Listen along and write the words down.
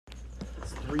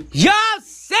Y'all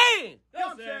saying?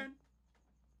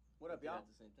 What up, y'all?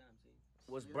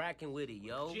 What's bracking with it,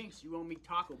 yo? Jinx, you owe me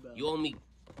Taco Bell. You owe me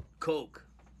Coke.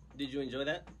 Did you enjoy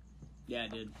that? Yeah, I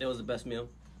did. It was the best meal.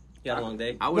 You had a long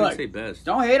day. I wouldn't Look, say best.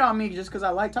 Don't hate on me just because I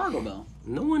like Taco Bell.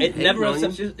 No one It hates never on you.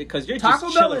 upsets you because you're Taco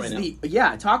just Bell chilling is right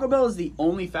the Taco Bell is the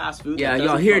only fast food. Yeah, that y'all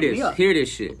doesn't hear fuck me this. up. Hear this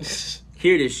shit.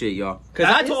 Hear this shit, y'all. Because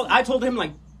That I told him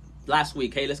like last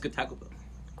week, hey, let's get Taco Bell.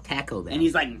 Taco Bell. And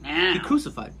he's like, nah. He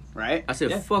crucified me. Right? I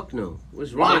said, Yeah. fuck no.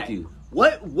 What's wrong Why? with you?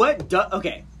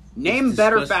 Okay. Name It's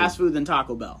better disgusting. fast food than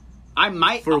Taco Bell. I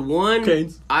might. For one,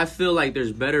 Canes. I feel like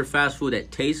there's better fast food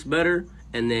that tastes better,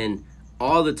 and then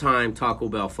all the time Taco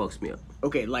Bell fucks me up.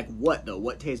 Okay, like what though?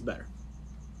 What tastes better?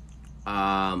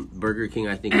 Burger King,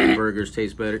 I think their burgers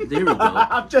taste better. There we go.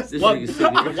 I'm just. This What? nigga's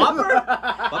sitting here.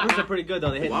 Whoppers are pretty good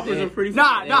though. They hit. Whoppers are pretty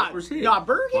Nah, Yeah, Whoppers hit.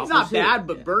 Burger King's Whoppers not hit. bad,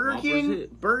 but Burger Whoppers King,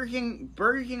 hit. Burger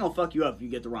King will fuck you up if you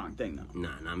get the wrong thing though.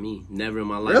 Nah, not me. Never in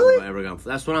my life Really? have I ever gotten.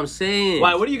 That's what I'm saying.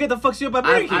 Why? What do you get the fucks you up at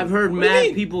Burger King? I've heard What do you mad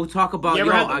mean? people talk about. You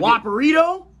ever had the I get-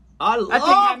 Whopperito? I That thing had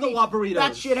love the me. Whopperito.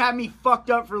 That shit had me fucked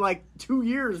up for like 2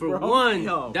 years, For bro. one,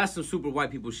 Yo. that's some super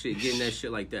white people shit, getting that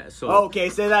shit like that. So Okay,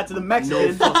 say that to the no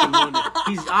Mexican. fucking wonder.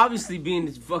 He's obviously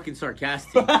being fucking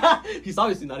sarcastic. He's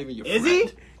obviously not even your Is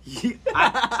friend. he?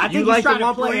 I think You he's like trying the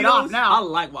to play it Whopperitos? off I now.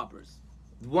 like Whoppers.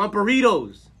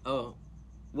 Wamparitos. Oh.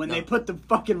 When No. they put the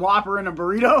fucking Whopper in a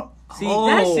burrito. See, Oh,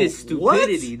 that's just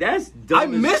stupidity. what? That's dumb. I as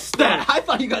missed fuck. that. I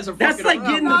thought you guys are That's fucking like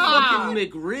around. getting the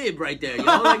fucking McRib right there, yo.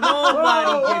 Like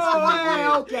nobody gets the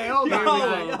McRib. Okay, hold Here on.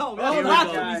 we Yo, go. yo, Here we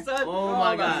that's go. what he said. Oh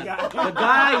my god. The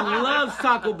guy loves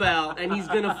Taco Bell and he's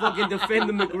gonna fucking defend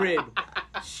the McRib.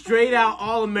 Straight out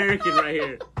all American right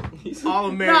here. All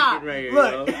American right here.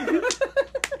 look. Yo.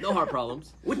 No heart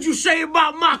problems. What you say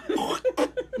about my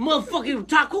motherfucking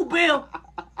Taco Bell?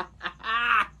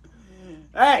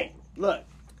 Hey, look.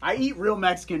 I eat real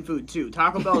Mexican food too.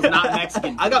 Taco Bell is not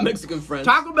Mexican. I got Mexican friends.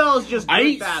 Taco Bell is just I good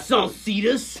eat fast food.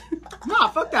 salsitas Nah,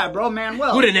 fuck that, bro.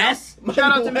 Manuel. with an S.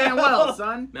 Shout out to Manuel,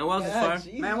 son. Manuel's is Yeah, fire.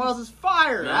 jeez. Manuel's is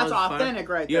fire. Manuel's That's is fire. authentic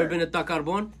right You there. ever been to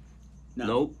Tacarbon? No.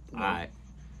 Nope. Alright.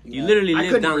 You literally I live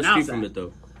couldn't down the street pronounce from that. it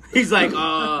though. He's like,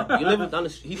 You live down the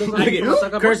street. He lives I do?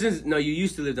 down the Carson's. No, you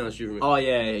used to live down the street from it. Oh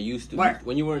yeah, you used to. Where?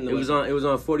 When you were in the. It was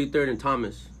on 43rd and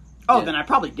Thomas. Oh, Yeah. then I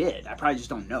probably did. I probably just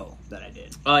don't know that I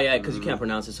did. Oh yeah, because you can't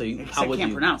pronounce it. So you. Because How I would can't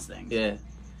you? pronounce things. Yeah.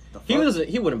 The He fuck? was.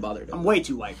 He wouldn't bother though. I'm way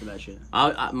too white for that shit.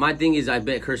 My thing is, I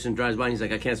bet Kirsten drives by and he's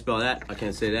like, I can't spell that. I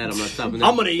can't say that. I'm not stopping there.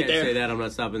 I'm gonna eat Can't there. say that. I'm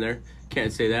not stopping there.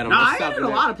 Can't say that. I'm Nah, not I ate stopping at a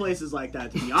there. lot of places like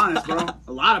that, to be honest, bro.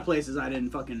 A lot of places I didn't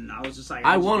fucking. I was just like.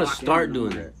 I just want to walk in start and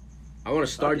doing I'm that. like, I want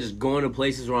to start Okay. just going to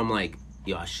places where I'm like,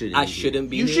 yo, I shouldn't. I be here. shouldn't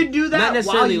be. You here. should do that Not while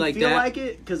necessarily you like feel that. like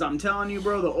it, because I'm telling you,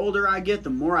 bro. The older I get, the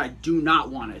more I do not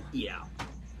want to eat out.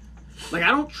 Like I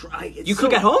don't try. It's You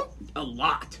cook so- at home? a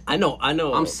lot. I know.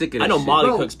 I'm sick of I that know shit. Molly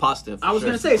Bro, cooks pasta. for I was sure.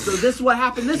 gonna say, so this is what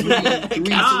happened this weekend.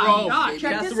 Casserole. Nah,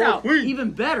 check this Casserole out. queen.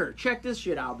 Even better, check this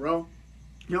shit out, bro.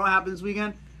 You know what happened this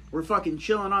weekend? We're fucking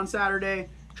chilling on Saturday,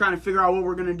 trying to figure out what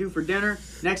we're gonna do for dinner.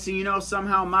 Next thing you know,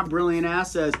 somehow my brilliant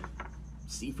ass says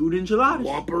seafood enchiladas.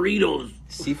 Wamparitos.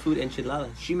 Seafood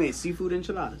enchiladas. She made seafood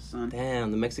enchiladas, son.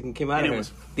 Damn, the Mexican came out And of it her.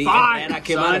 was The fire, and I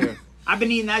came son. out of her. I've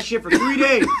been eating that shit for 3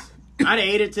 days. I'd have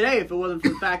ate it today if it wasn't for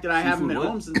the fact that I haven't been what?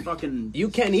 home since fucking. You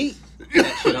can't eat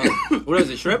that shit. Huh? What is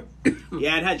it? Shrimp?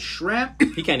 Yeah, it had shrimp.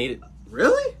 He can't eat it.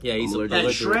 Really? Yeah, he's Allergic. It had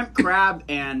allergic. shrimp, crab,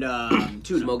 and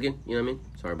tuna. Smoking. You know what I mean?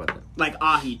 Sorry about that. Like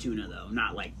ahi tuna though,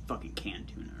 not like fucking canned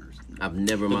tuna or something. I've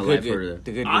never in my The life good- heard of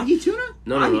the that. good- Ahi tuna?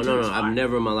 No. Ahi tuna's I've fire.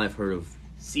 never in my life heard of.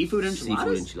 Seafood enchiladas.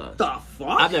 Seafood enchiladas. The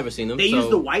fuck? I've never seen them. They so- use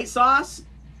the white sauce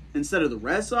instead of the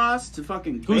red sauce to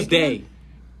fucking. Who's bake it. they?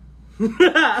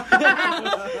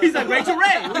 He's like Rachel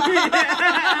Ray.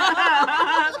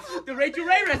 The Rachel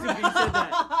Ray recipe said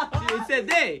that. It said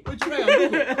they.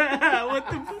 What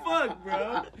the fuck,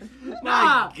 bro?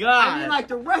 Nah, My God. I mean like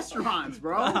the restaurants,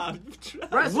 bro.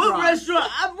 Restaurants. What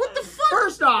restaurant? What the fuck?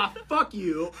 First off, fuck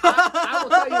you. I will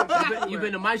tell you exactly. You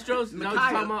been to Maestro's? Is that what you're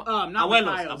talking about? Not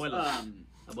Abuelos, Mikhail's. abuelos.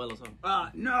 Abuelos, huh?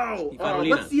 No. Carolina.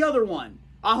 What's the other one?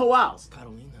 Ajo Al's.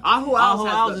 Carolina. Ajo Ajo Al's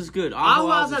Al's is good. Ajo Ajo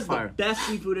Al's Al's is has fire. the best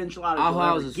seafood enchiladas Ajo you'll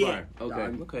Al's ever is get. fire. Okay.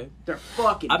 dog. Okay. They're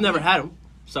fucking. I've never had them,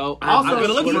 so Also, I'm gonna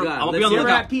look swear for to them. God, I'm gonna be let's on the You ever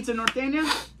lookout. had Pizza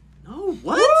Norteña? No,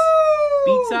 what?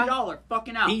 Woo! Pizza? Y'all are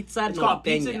fucking out. Pizza It's called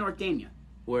Pizza Norteña. Norteña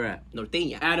Where at?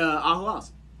 Norteña. at Ajo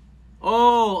Al's.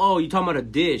 Oh, you talking about a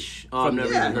dish? Oh, I've From-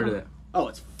 never yeah. even heard of that. Oh,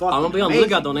 it's fucking. I'm gonna be on the amazing,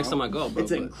 lookout though bro. next time I go, bro.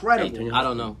 It's but- incredible. I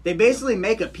don't know. They basically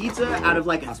make a pizza out of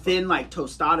like a thin, like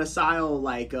tostada style,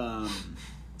 like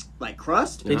like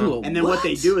crust. They do. And then what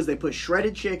they do is they put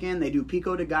shredded chicken, they do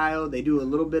pico de gallo, they do a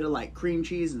little bit of like cream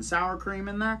cheese and sour cream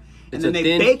in there, and It's then a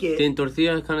they bake it. thin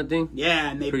tortilla kind of thing.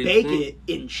 Yeah, and they Pretty bake thin. it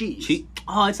in cheese.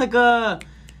 Oh, it's like a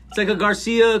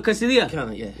Garcia quesadilla.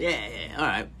 Kind of, yeah. Yeah, all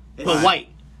right. It's- But white.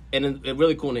 And a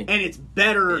really cool name. And it's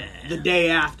better Yeah. the day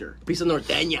after. Pizza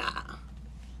Norteña.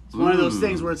 It's one of those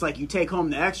things where it's like you take home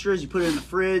the extras, you put it in the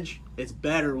fridge. It's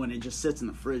better when it just sits in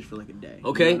the fridge for like a day.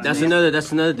 Okay, You know what I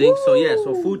that's mean? another thing. So yeah,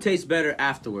 so food tastes better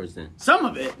afterwards then. Some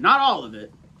of it, not all of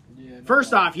it.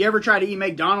 First off, you ever try to eat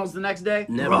McDonald's the next day?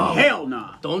 Never. Hell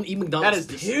nah. Don't eat That McDonald's.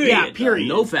 is period. Yeah, period.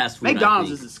 No fast food. I McDonald's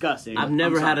think. is disgusting. I've I'm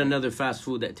never had sorry. another fast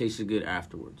food that tasted good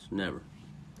afterwards. Never.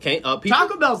 Okay, pizza.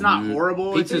 Taco Bell's not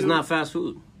horrible. Pizza's dude. not fast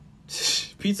food.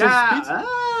 Pizza.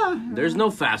 There's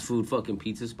no fast food fucking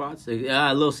pizza spots.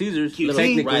 Little Caesars. QT.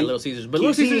 technically. Right, Little Caesars. But QT,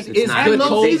 Little Caesars it's is not And good good Little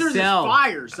cold. They Caesars is sell.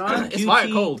 fire, son. It's fire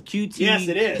cold. QT. Yes,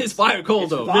 it is. It's fire cold,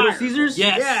 though. fire. Little Caesars?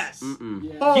 Yes. Yes. You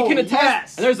can attest.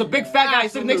 Yes. And there's a big fat guy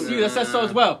sitting next to you that says so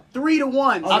as well.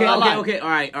 3-1. Okay, not lying. okay, all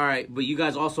right. But you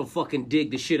guys also fucking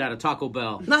dig the shit out of Taco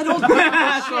Bell. No, I don't.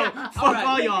 So fuck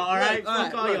all y'all, all right?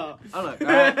 Fuck all y'all. Look, all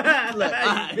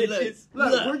right.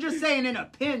 Look, we're just saying in a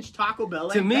pinch, Taco Bell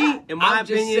ain't To me, bad. in my I'm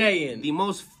just opinion, saying. the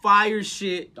most fire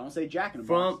shit Don't say Jack in the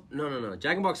Box. from no.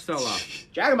 Jack in the Box fell off.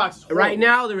 Jack in the Box is horrible. Right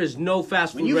now, there is no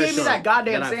fast food When you gave me restaurant that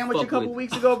goddamn I sandwich a fuck couple with.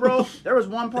 weeks ago, bro, there was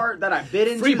one part that I bit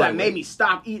into Free by that made way. me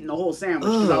stop eating the whole sandwich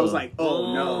because I was like,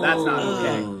 oh no, that's not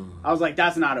okay. I was like,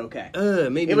 that's not okay.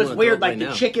 Maybe It was weird, like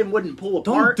the chicken wouldn't pull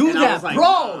apart. do and I that, was like, bro.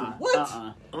 nah, What?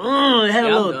 Oh, it had Yeah,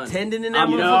 a I'm little done. tendon in that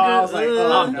I'm You motherfucker. know, I was like,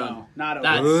 oh I'm no, done. not okay.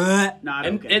 That's- Not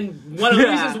And, okay. and one of the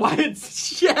reasons why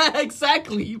it's yeah,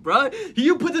 exactly, bro.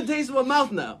 You put the taste in my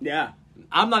mouth now. Yeah,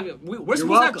 I'm not. We're supposed to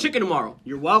welcome. have chicken tomorrow.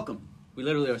 you're welcome. We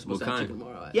literally are supposed What to have kind? chicken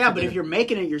tomorrow. Yeah, but if you're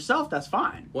making it yourself, that's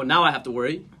fine. well, now I have to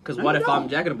worry because No, what you if I'm don't.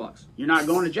 Jack in the Box? You're not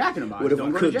going to Jack in the Box. What if Don't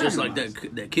I go to cook Jack just in the like Box.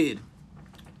 that kid?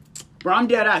 Bro, I'm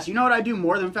dead ass. You know what I do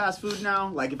more than fast food now?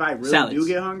 Like if I really Salads. do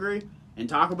get hungry and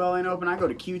Taco Bell ain't open, I go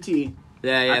to QT.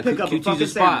 Yeah. I pick up a QT's fucking a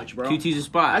spot. sandwich, bro. QT's a I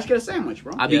spot. just get a sandwich,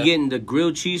 bro. I be Yeah. getting the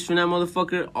grilled cheese from that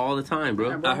motherfucker all the time, bro.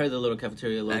 Yeah, bro. I heard the little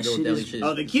cafeteria, That little shit deli is- shit.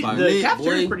 Oh, the fire.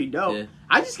 cafeteria's boy. pretty dope. Yeah.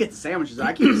 I just get the sandwiches.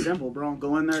 I keep it simple, bro.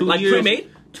 Go in there. Two Like years, pre-made?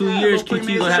 2 Yeah, years, little QT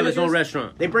pre-made gonna have its own sandwiches.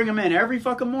 restaurant. They bring them in every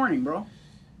fucking morning, bro.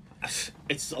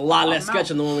 It's a lot less I'm out. sketch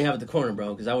than the one we have at the corner,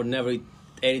 bro. Because I would never eat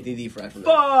anything deep fried from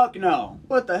there. Fuck no.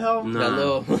 What the hell? Nah. That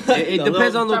little, It the depends little-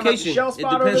 on Talking about the location. shell It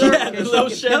spot depends over on there? Yeah, the location. little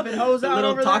Fucking chef, pimping hoes the out little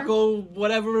over there? taco,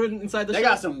 whatever inside the They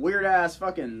shop. got some weird ass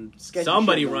fucking sketchy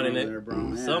Somebody shit going running over it. there,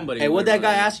 bro. Yeah. Somebody. Hey, what that running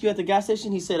guy it. ask you at the gas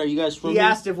station? He said, "Are you guys from?" He here?"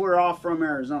 asked if we're all from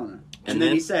Arizona, and then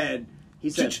then? he said, he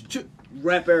was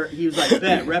like,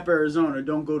 bet rep Arizona,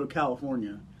 don't go to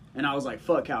California. And I was like,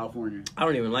 fuck California. I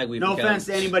don't even like weed No from Cali. offense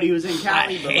to anybody who's in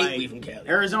Cali, I but hate like weed from Cali.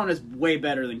 Arizona's way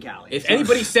better than Cali. If So-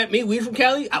 anybody sent me weed from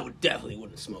Cali, I would definitely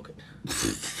wouldn't smoke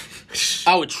it.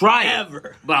 I would try it,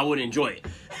 Ever. but I wouldn't enjoy it.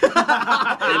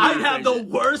 I'd have the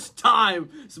worst time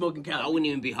smoking I Cali. wouldn't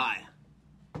even be high.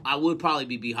 I would probably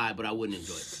be high, but I wouldn't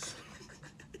enjoy it.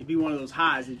 it'd be one of those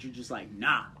highs that you're just like,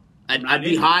 nah. I'd not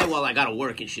be in high while I gotta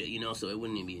work and shit, you know, so it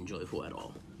wouldn't even be enjoyable at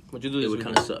all. What'd you do It this would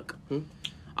weekend? kind of suck.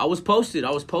 I was posted.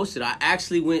 I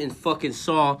actually went and fucking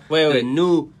saw Wait. the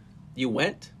new. You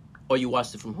went? Or you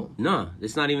watched it from home? Nah,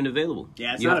 it's not even available.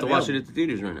 Yeah, it's you not have to watch it available. at the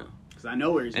theaters right now. Because I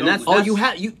know where he's And going. that's- with Oh, this. you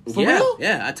had you for yeah, real?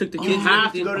 yeah. I took the You kids. and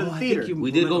have to everything. go to the I theater. think you-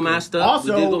 We did go masked up.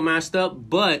 Also- we did go masked up,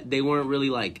 but they weren't really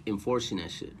like enforcing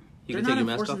that shit. You They're can not take your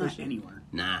mask enforcing off and that shit? anywhere.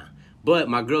 Nah. But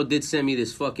my girl did send me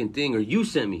this fucking thing, or you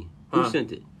sent me. Who Huh.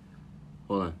 sent it?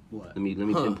 Hold on. What? Let me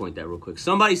Huh. pinpoint that real quick.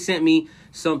 Somebody sent me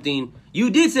something. You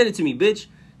did send it to me, bitch.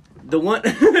 The one,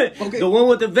 the one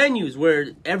with the venues where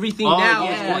everything Oh, now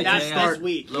yeah, is going That's to yeah. start. this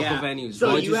week. Local yeah. venues.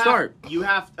 So Going you to have, start. You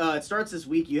have. It starts this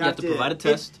week. You have to provide a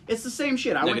test. It's the same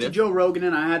shit. I went to Negative. Joe Rogan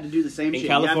and I had to do the same In shit.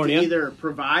 California? You have to either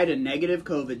provide a negative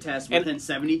COVID test And- within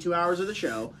 72 hours of the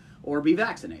show or be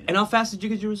vaccinated. And how fast did you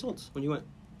get your results when you went?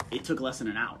 It took less than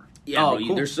an hour. Yeah, Oh, but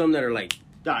cool. there's some that are like,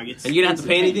 Dog, it's And you didn't have to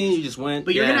pay instantaneous. anything, you just went.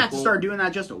 But you're Yeah, gonna have cool. to start doing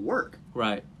that just at work.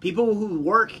 Right. People who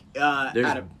work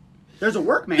There's- there's a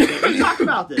work mandate. We talked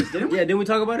about this, didn't we? yeah. Didn't we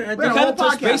talk about it? I We had think- a I whole kind of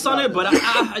touched podcast base on about it, but this.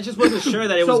 I just wasn't sure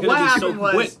that it So was going what to be so happened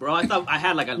was- quick, bro. I thought I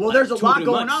had like a Well, like there's a 2 or lot 3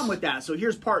 going months. on with that. So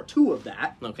here's part 2 of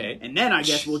that. Okay. And then I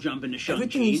guess we'll jump into Shang-Chi.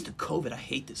 Everything needs to COVID. I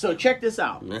hate this. So check this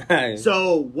out.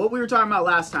 So what we were talking about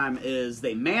last time is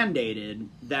they mandated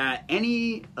that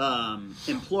any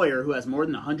employer who has more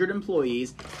than 100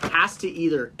 employees has to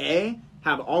either A,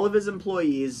 have all of his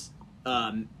employees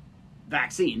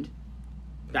vaccinated,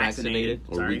 Vaccinated.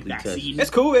 Or Sorry, weekly test. vaccine. It's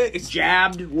cool. It's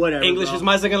Jabbed, whatever. English bro. is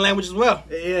my second language as well.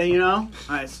 Yeah, you know.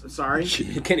 Sorry.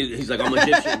 He's like, I'm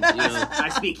Egyptian, you know. I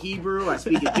speak Hebrew. I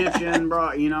speak Egyptian,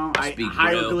 bro. You know. I speak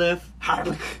hieroglyph.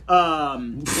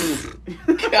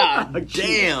 God Jesus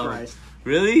damn. Christ.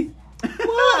 Really?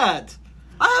 What?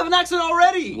 I have an accent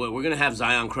already. Well, we're gonna have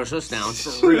Zion crush us down.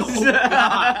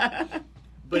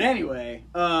 But anyway,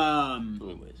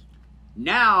 Anyways.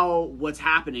 now what's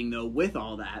happening though with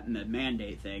all that and the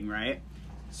mandate thing, right?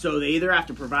 So they either have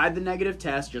to provide the negative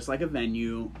test, just like a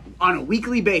venue, on a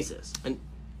weekly basis. And-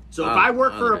 So if I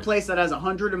work for a okay. place that has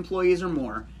 100 employees or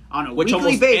more, on a Which weekly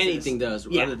almost basis, anything does,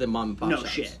 rather than mom and pop no shops.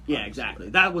 shit. Yeah, exactly.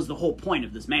 That was the whole point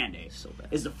of this mandate, So bad.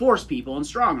 is to force people and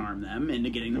strong arm them into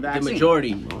getting the The vaccine.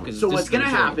 majority. So what's going to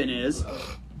happen is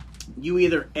you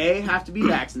either A, have to be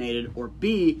vaccinated, or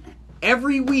B,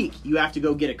 every week you have to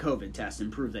go get a COVID test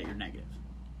and prove that you're negative.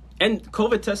 And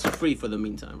COVID tests are free for the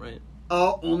meantime, right?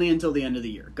 Oh, only until the end of the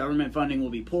year. Government funding will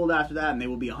be pulled after that, and they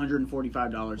will be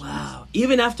 $145. Wow.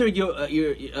 Even after your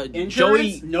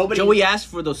Insurance? Joey asked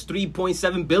for those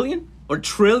 3.7 billion or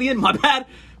trillion. My bad.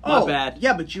 My bad.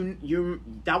 Yeah, but you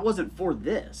that wasn't for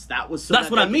this. That was so That's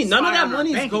that what they I mean. could None of spy that on our money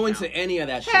is bank going account. to any of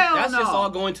that shit. Hell That's just no. all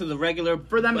going to the regular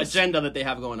For them to- agenda that they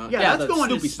have going on. Yeah, that's the going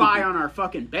to stupid, spy stupid. on our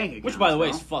fucking bank account. Which, by the way,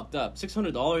 is fucked up.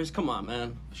 $600? Come on,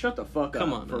 man. Shut the fuck up.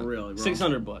 Come on, for man. real, bro.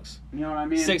 $600. You know what I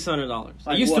mean? $600.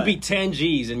 Like it used what? to be 10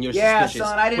 G's, and you're Yeah, suspicious.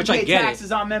 son, I didn't which pay I get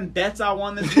taxes on them bets I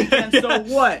won this weekend, so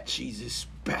what? Jesus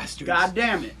bastards. God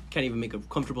damn it. Can't even make a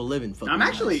comfortable living. Fucking I'm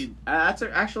actually,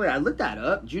 I looked that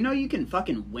up. Do you know you can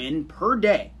fucking win per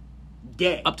day?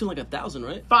 up to like 1,000,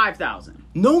 right? 5,000.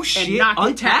 No shit. not get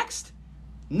Untaxed?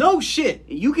 No shit.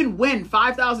 You can win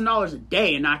 $5,000 a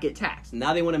day and not get taxed.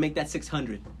 Now they want to make that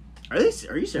 600. Are you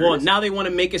serious? Well, now they want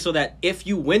to make it so that if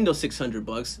you win those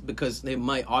 $600, because they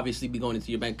might obviously be going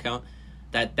into your bank account,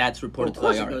 that's reported of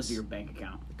course to it the IRS. goes to your bank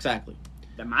account. Exactly.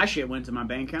 That my shit went to my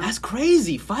bank account. That's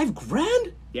crazy.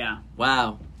 $5,000? Yeah.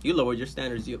 Wow. You lowered your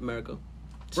standards, you America.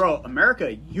 Bro,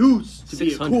 America used to be a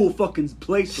 600. cool fucking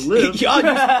place to live. y'all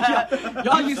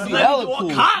used to be hella all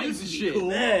cool. kinds of shit. Cool.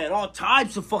 Man, all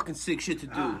types of fucking sick shit to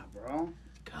do. Ah, bro.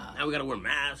 God. Now we gotta wear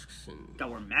masks and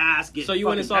Gotta wear masks, get So you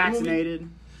went and saw the movie? vaccinated.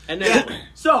 And then,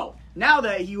 So, now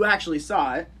that you actually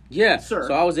saw it, yeah, Sir.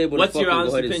 So I was able to what's fucking your go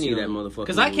honest ahead and see opinion that on it? motherfucker.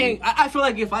 Because I can't. I feel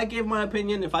like if I gave my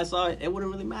opinion, if I saw it, it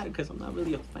wouldn't really matter because I'm not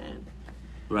really a fan.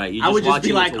 Right, you I would just watching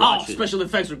be it like, to oh, watch it. special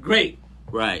effects were great.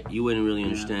 Right, you wouldn't really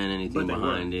understand anything But they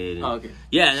behind it. and- Oh, okay.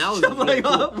 Yeah, and that was I'm really like,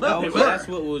 cool. oh, but they were. That's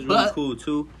what was really But- cool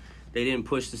too. They didn't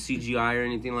push the CGI or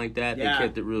anything like that. Yeah. They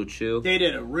kept it real chill. they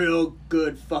did a real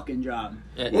good fucking job.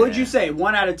 Yeah. What would you say?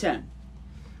 1 out of 10?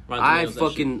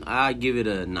 I'd give it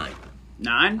a 9.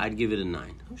 9? I'd give it a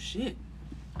 9. Oh shit.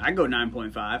 I'd go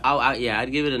 9.5.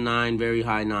 I'd give it a 9, very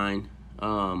high 9.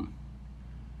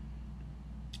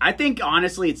 I think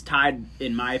honestly, it's tied,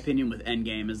 in my opinion, with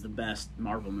Endgame as the best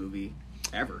Marvel movie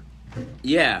ever.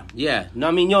 Yeah. No,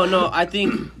 I mean, no, I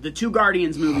think The 2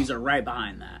 Guardians movies are right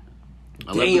behind that.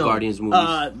 I love the Damn. Guardians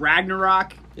movies.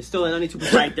 Ragnarok, It's still at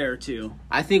 92%. right there too.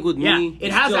 I think with Yeah, me,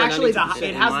 it has still at actually 92%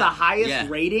 it has the highest Yeah.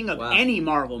 rating of Wow. any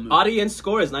Marvel movie. Audience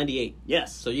score is 98.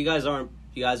 Yes. So you guys are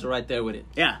right there with it.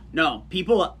 Yeah. No.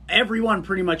 Everyone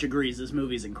pretty much agrees this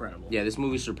movie's incredible. yeah, this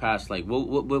movie surpassed like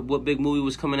what big movie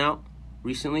was coming out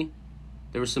recently?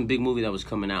 There was some big movie that was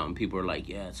coming out, and people were like,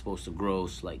 "Yeah, it's supposed to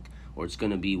gross, like, or it's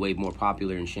gonna be way more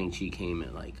popular." And Shang-Chi came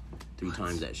at like 3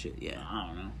 times that shit. Yeah, I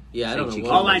don't know. Yeah, I don't know. Shang-Chi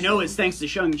What All I know is thanks to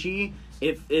Shang-Chi,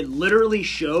 it literally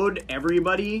showed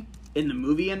everybody in the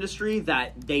movie industry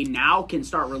that they now can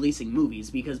start releasing movies,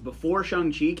 because before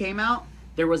Shang-Chi came out,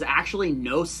 there was actually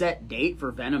no set date for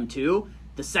Venom 2.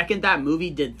 The second that movie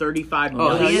did 35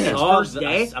 Oh, million yeah. its Oh, first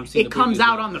day, I'm seeing it the comes previews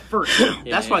out now. on the first.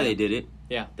 that's why they did it.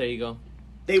 Yeah, there you go.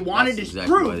 They wanted That's to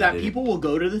exactly why prove they that did it. people will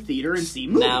go to the theater and see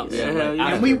movies. Now, Yeah, right yeah.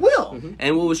 after. And we will.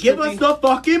 And what was Give trippy, us the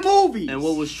fucking movies. and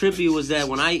what was trippy was that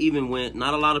when I even went,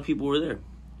 not a lot of people were there.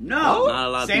 No. Not a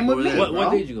lot of Same people with were me. there. What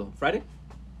bro. day did you go? Friday?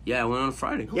 Yeah, I went on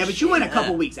Friday. Yeah, but you went a Shit.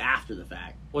 couple weeks after the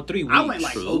fact. What, 3 weeks? I went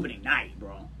like true. opening night,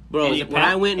 bro. Bro, And when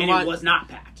I went and it watched, was not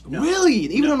packed. No. Really?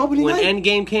 Even on opening when night?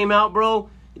 Endgame came out, bro,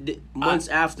 months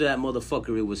after that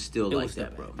motherfucker, it was still like was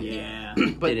that, that bro. Yeah.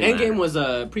 But It didn't Endgame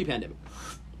matter. was pre-pandemic,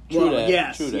 True Well, that,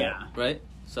 yes, true that. yeah. right?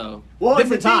 So Well,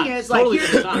 different the thing times. is, like, Totally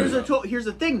here's different times. here's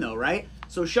the thing, though, right?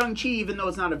 So Shang-Chi, even though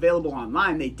it's not available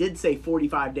online, they did say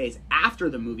 45 days after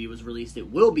the movie was released, it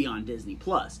will be on Disney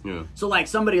Plus. Yeah. So, like,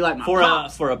 somebody like my for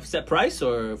pops, a set price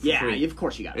or for yeah, free? of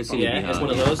course you got it. It's gonna Yeah, be it's high.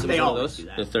 one of those. It They was one of always those. do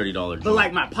that. The $30. But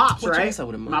like my pops, Which I right? guess I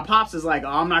wouldn't mind. My pops is like, oh,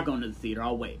 I'm not going to the theater.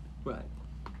 I'll wait. Right.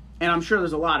 And I'm sure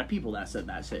there's a lot of people that said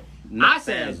that shit. Not I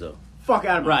said, fans, though. fuck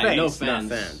out of my Right, face. no Not fans.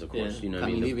 fans, of course. Yeah. You know what I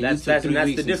even mean? you That's took 3 and that's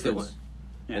the weeks and still difference.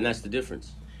 Yeah. And that's the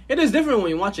difference. It is different when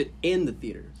you watch it in the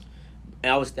theaters.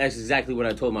 And that's exactly what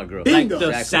I told my girl. Bingo. Like the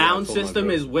Exactly sound what I told my system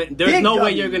girl. is there's Big no way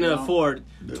W, you're gonna bro. afford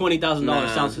 $20,000 Nah.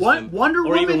 sound system Wonder or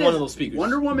Woman even is, one of those speakers.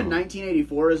 Wonder Woman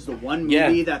 1984 is the one movie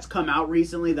Yeah. that's come out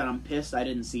recently that I'm pissed I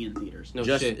didn't see in theaters. No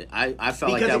Just, shit. I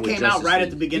felt like Because that it with came Justice out right League. at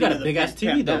the You beginning got of a the big ass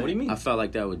TV though. What do you mean? I felt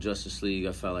like that with Justice League.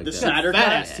 I felt like The that. Snyder Fat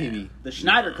Cut? ass TV. The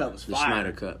Schneider Cut was The fire.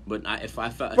 Snyder Cut. But if I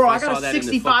Bro, if I saw got a that in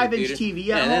the 65-inch fucking TV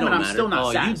theater, at that home, don't and I'm matter. still not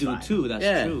Oh, satisfied. you do too. That's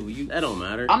Yeah, true. that don't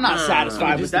matter. I'm not Nah.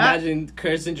 satisfied with Just that. imagine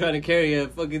Kirsten trying to carry a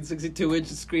fucking 62-inch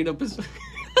screen up his.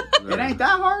 It ain't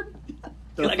that hard.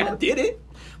 Like I did it.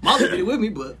 Molly did it with me,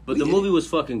 but But the movie was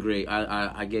fucking great.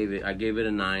 I gave it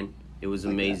a 9. It was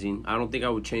amazing. I don't think I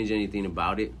would change anything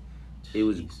about it. It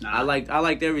was Jeez, nah. I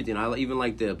liked everything. I even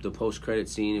liked the post credit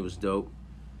scene. It was dope.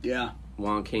 Yeah,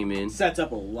 Juan came in. sets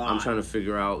up a lot. I'm trying to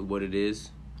figure out what it is.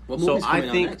 What So movie's I coming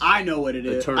out think next? I know what it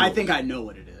is. Eternals. I think I know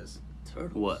what it is.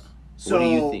 What? So- What do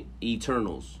you think?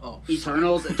 Eternals. Oh,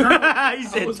 Eternals. he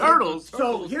said was turtles.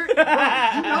 So here, bro,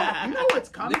 you know what's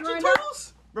coming Ninja right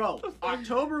Turtles? now, bro.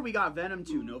 October we got Venom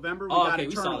 2. November we Oh, got okay,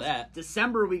 we saw Eternals. that.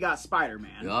 December we got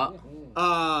Spider-Man. Yeah.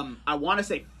 I want to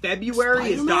say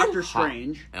February is Spider-Man? Doctor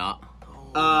Strange. Yeah.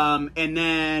 And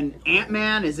then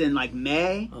Ant-Man is in like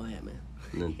May. Oh yeah, man.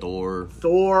 And then Thor.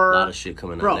 Thor. A lot of shit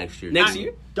coming Bro, out next year. Next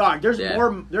year? Dog, there's Yeah.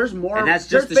 more. There's more. And that's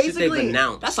just the there's shit they've basically-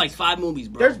 announced. That's like 5 movies,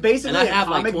 bro. There's basically and I a have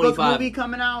like comic book 25 movie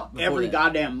coming out before every that.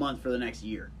 goddamn month for the next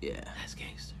year Yeah. That's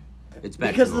gangster. It's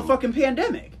back because to of the normal. fucking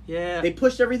pandemic. Yeah. They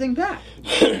pushed everything back.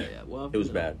 Yeah, well, It was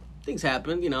you know, bad. Things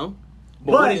happen, you know.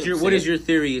 But what But- is your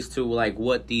theory as to like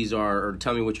what these are, or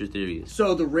tell me what your theory is?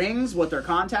 So the rings, what they're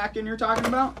contacting, you're talking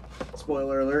about?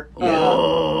 Spoiler alert.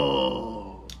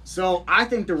 Oh. So I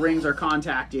think the rings are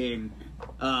contacting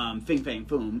Fing Fang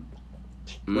Foom,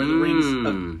 where the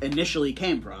rings initially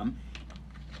came from.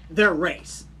 Their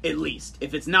race, at least.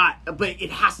 If it's not, but it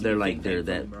has to They're be like Fing Fang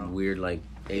that Foom, bro. weird like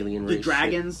alien The race.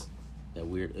 dragons. Shit. That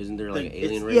weird. Isn't there the- like an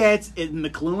alien it's- race? Yeah, it's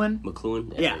McLuhan.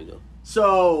 McLuhan. Yeah. There you go.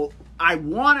 So I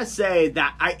want to say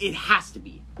that it has to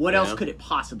be. What else Yeah. could it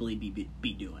possibly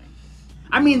be doing?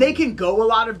 I mean, they can go a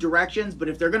lot of directions, but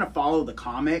if they're gonna follow the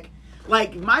comic,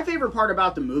 like my favorite part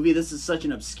about the movie, this is such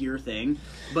an obscure thing,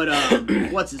 but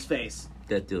what's his face?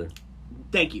 Death Dealer.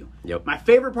 Thank you. Yep. My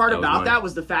favorite part That was about mine. that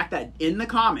was the fact that in the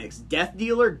comics, Death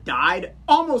Dealer died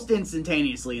almost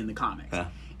instantaneously in the comics, Yeah.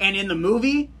 and in the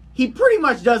movie, he pretty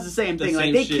much does the same thing. Like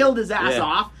same they shit. killed his ass Yeah.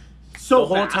 off so The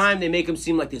whole fast. time they make him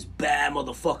seem like this bad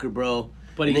motherfucker, bro.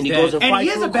 But and then he's he goes dead. and And fights he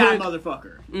is real a bad quick.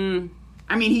 motherfucker.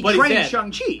 I mean, he But he's trained dead.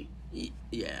 Shang-Chi.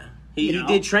 Yeah. You He know?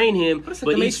 did train him, it's like but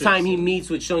the each Matrix. time he meets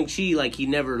with Shang-Chi, like, he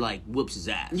never, like, whoops his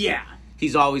ass. Yeah.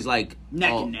 He's always like,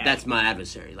 Neck oh, and neck. that's my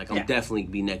adversary. Like, I'll Yeah. definitely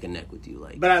be neck and neck with you.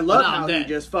 Like, But I love But how I'm he dead.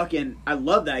 just fucking... I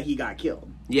love that he got killed.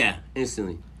 yeah,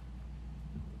 instantly.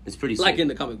 It's pretty sick. Like in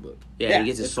the comic book. yeah, Yeah, he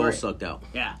gets his it's soul great. sucked out.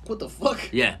 Yeah. What the fuck?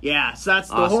 Yeah. Yeah, so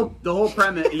that's Awesome. the whole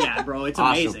premise. Yeah, bro, it's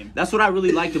Awesome. amazing. That's what I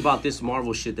really liked about this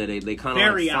Marvel shit, that they kind of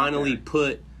Very like out finally there.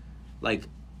 put, like,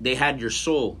 they had your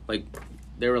soul. Like,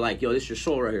 they were like, yo, this is your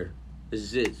soul right here. This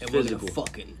is it. It's And we're gonna physical.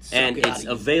 fucking suck And it out it's of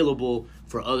you. available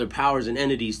for other powers and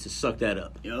entities to suck that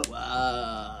up. Yep. This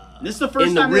This is the first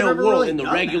In the time they've real ever world, really in the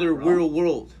done regular that, bro. real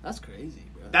world. That's crazy,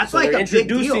 bro. That's So like they're a big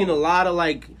introducing deal. a lot of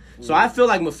like. So I feel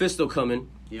like Mephisto coming.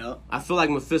 Yep. I feel like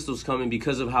Mephisto's coming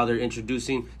because of how they're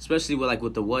introducing, especially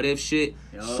with the what if shit.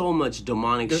 Yup. So much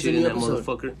demonic There's shit a in new that episode.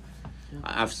 motherfucker.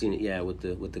 I've seen it, yeah, with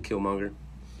the Killmonger.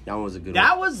 That one was a good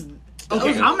That one. was...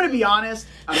 Okay, I'm going to be honest.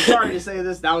 I'm sorry to say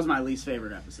this. That was my least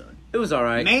favorite episode. It was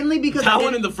alright. Mainly because That I one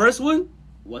didn't- in the first one?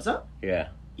 What's up? Yeah.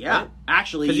 Yeah, Right?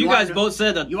 actually. Because you wanna guys know- both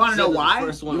said that. You want to said know that the why?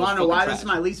 first one You was want to know why fucking this is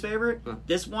trash. my least favorite? Huh.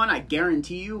 This one, I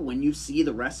guarantee you, when you see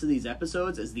the rest of these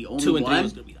episodes, is the only 2 and 3 one.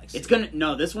 was gonna be like It's sick. gonna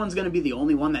no. This one's gonna be the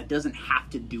only one that doesn't have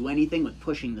to do anything with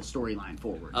pushing the storyline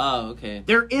forward. Oh, okay.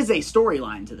 There is a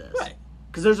storyline to this, Right.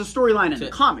 Because there's a storyline in the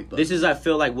To- comic book. This is, I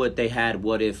feel like, what they had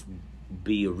What If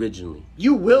be originally.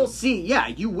 You will see, yeah,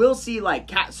 you will see like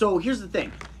so here's the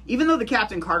thing. Even though the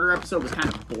Captain Carter episode was kind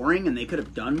of boring and they could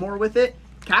have done more with it,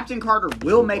 Captain Carter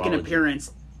will make an Mythology.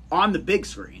 appearance on the big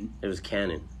screen. It was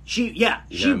canon. She You know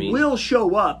she what I mean? will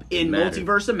show up in mattered.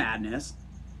 Multiverse of Madness.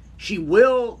 She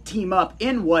will team up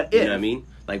in What If. You know what I mean?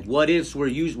 Like, what ifs were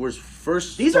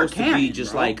first These are supposed to be canon,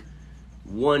 just bro. like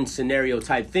one scenario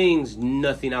type things.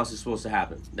 Nothing else is supposed to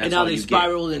happen. That's And now all they you get.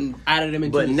 spiraled and added him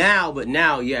into But this- now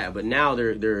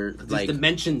they're these like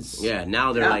dimensions. yeah.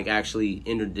 Now they're Yeah. like actually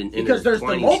Because there's the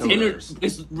intertwining multiverse. some of Inner, those.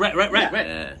 it's right.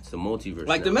 Yeah, it's the multiverse.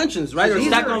 Like now. dimensions, right? So They're these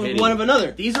stacked are on hitting. one of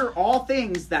another. These are all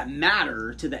things that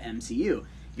matter to the MCU.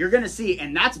 you're gonna see,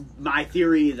 and that's my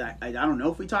theory. That I don't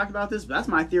know if we talked about this, but that's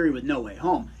my theory with No Way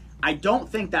Home. I don't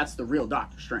think that's the real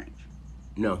Doctor Strange.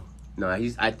 No,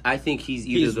 I think he's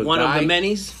either He's the one guy of the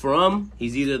many's.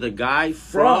 He's either the guy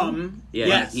From yeah.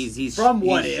 yes, He's from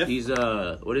What If, He's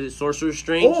what is it? Sorcerer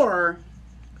Strange. or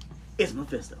it's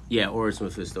Mephisto. Yeah, or it's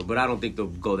Mephisto. But I don't think they'll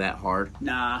go that hard.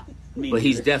 Nah, me. But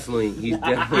he's neither. definitely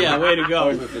Yeah, way to go.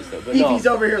 Or it's Mephisto. But no, He's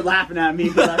over here laughing at me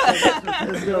because I said it's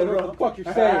Mephisto, bro. Fuck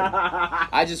your saying.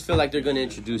 I just feel like they're gonna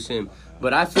introduce him.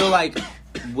 But I feel like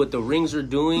what the rings are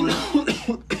doing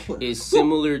is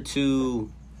similar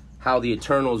to how the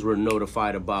Eternals were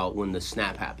notified about when the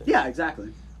snap happened. Yeah,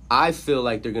 exactly. I feel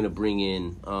like they're gonna bring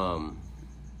in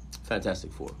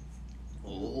Fantastic Four.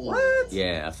 What?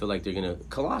 Yeah, I feel like they're gonna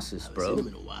Colossus, bro. Seen him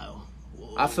in a while.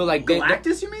 Whoa. I feel like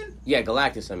Galactus, you mean? yeah,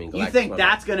 Galactus. I mean, Galactus. You think my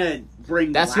that's bad. gonna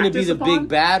bring? That's gonna be Galactus the upon? big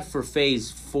bad for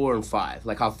Phase 4 and 5,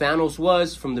 like how Thanos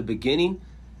was from the beginning.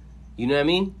 You know what I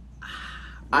mean?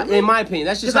 In my opinion,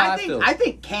 that's just Because how I feel. I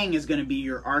think Kang is going to be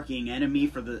your arcing enemy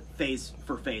for phase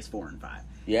 4 and 5.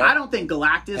 Yeah. I don't think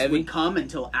Galactus Heavy. would come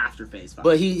until after phase 5.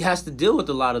 But he has to deal with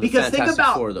a lot of the because Fantastic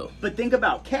Four, though. But think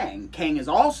about Kang. Kang is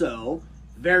also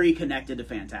very connected to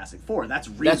Fantastic Four. That's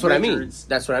Reed That's what Richards. I mean.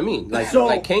 That's what I mean. Like, So,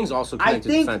 like Kang's also connected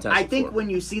to Fantastic I think Four. when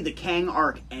you see the Kang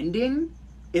arc ending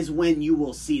is when you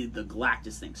will see the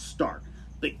Galactus thing start.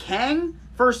 But Kang,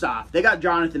 first off, they got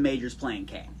Jonathan Majors playing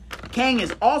Kang. Kang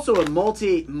is also a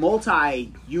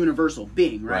multi-universal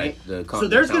being, right? So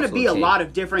there's going to be a lot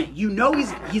of different. You know,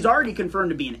 he's already confirmed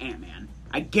to be an Ant-Man.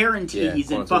 I guarantee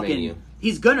he's in Quantumania. fucking.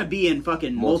 He's gonna be in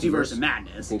fucking Multiverse of I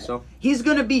Madness. think so. He's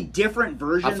gonna be different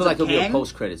versions. I feel like of it'll be a Kang.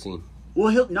 post-credit scene.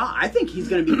 Well, I think he's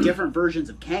going to be different versions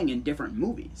of Kang in different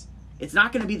movies. It's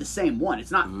not going to be the same one.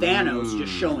 It's not Thanos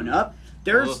just showing up.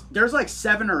 There's like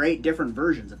 7 or 8 different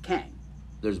versions of Kang.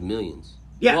 There's millions.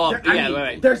 Yeah, Well, I yeah, mean,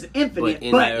 right. there's infinite. But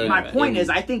in But that- my point in- is,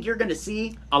 I think you're going to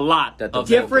see A lot That of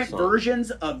the- different focus on.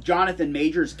 versions of Jonathan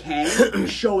Majors Kang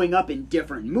showing up in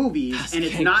different movies, and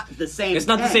it's Kang. not the same. It's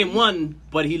not the Kang. same one,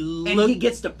 but he And looked. he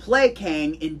gets to play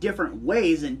Kang in different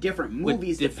ways in different With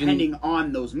movies, different- depending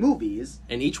on those movies.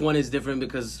 and each one is different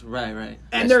because right.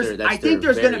 And That's I think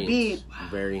there's going to be.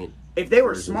 variant. If they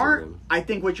were versions of smart, them. I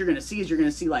think what you're going to see is you're going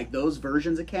to see like those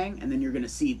versions of Kang, and then you're going to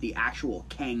see the actual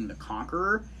Kang the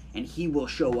Conqueror, and he will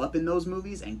show up in those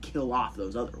movies and kill off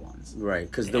those other ones. Right,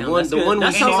 because Damn, the one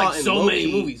that we sounds saw like in so Loki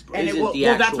many movies, bro. And it isn't will, the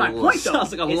well, that's my actual point, though.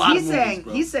 Sounds like a is lot he's of movies, saying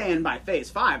bro. he's saying by Phase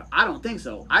 5. I don't think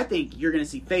so. I think you're going to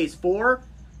see Phase 4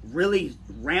 really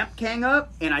ramp Kang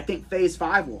up, and I think Phase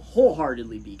 5 will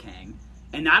wholeheartedly be Kang.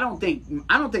 And I don't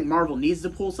think Marvel needs to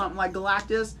pull something like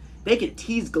Galactus. They could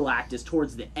tease Galactus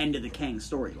towards the end of the Kang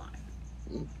storyline.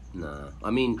 Nah,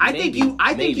 I mean, I maybe,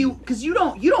 think you, because you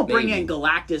don't bring Maybe. in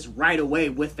Galactus right away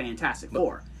with Fantastic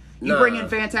Four. You Nah, bring in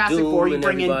Fantastic Doom Four, you and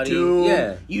bring in everybody, Doom,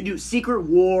 yeah. you do Secret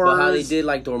Wars. But how they did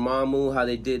like Dormammu, how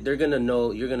they did, they're gonna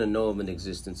know. You're gonna know of an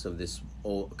existence of this,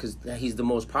 because he's the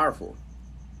most powerful.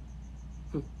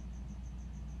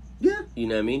 Yeah. You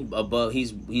know what I mean? But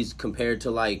he's compared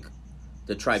to like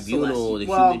the tribunal, the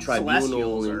Well, human tribunal,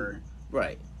 Celestials and- are.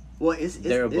 right? Well, is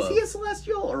They're he above. a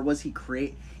Celestial or was he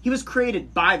He was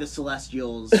created by the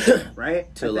Celestials, right?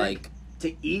 I To think, like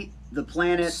to eat the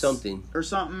planets, something. or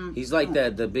something. He's like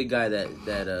the big guy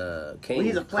that Cain Well,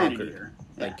 he's a planet conquered. eater.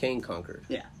 Like Yeah. Cain conquered.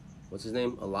 Yeah. What's his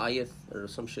name? Eliath or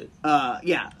some shit.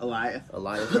 Yeah, Eliath.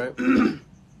 Elias, right?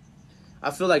 I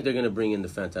feel like they're gonna bring in the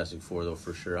Fantastic Four though,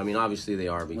 for sure. I mean, obviously they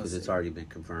are because Let's it's see. already been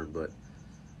confirmed, but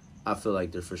I feel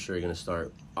like they're for sure gonna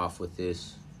start off with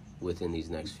this within these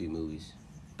next few movies.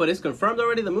 But it's confirmed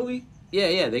already. The movie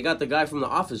Yeah, they got the guy from The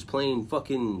Office playing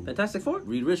fucking Fantastic Four.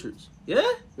 Reed Richards. Yeah.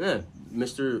 Yeah,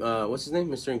 Mr. What's his name?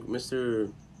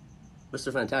 Mr.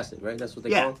 Fantastic, right? That's what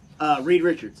they Yeah, call him. Reed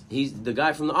Richards. He's the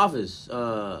guy from The Office.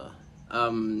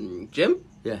 Jim.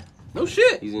 Yeah, No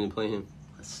shit. he's gonna play him.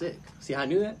 That's sick. See how I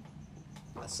knew that?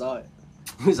 I saw it.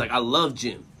 He's like, I love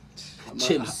Jim. I'm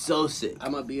Jim's so sick. I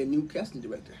might be a new casting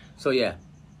director. So yeah,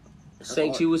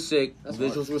 Shang-Chi was sick. That's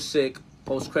Visuals hard. were sick.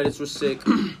 Post credits were sick.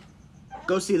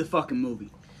 Go see the fucking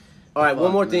movie. All right, one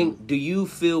Fuck, more man. thing. Do you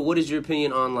feel? What is your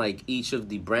opinion on like each of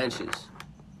the branches?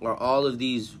 Are all of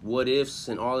these what ifs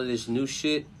and all of this new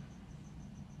shit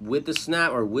with the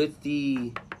snap or with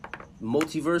the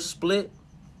multiverse split?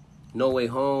 No Way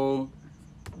Home,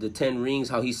 the 10 Rings.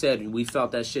 How he said we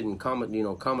felt that shit in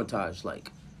Comatage.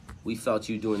 Like we felt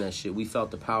you doing that shit. We felt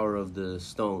the power of the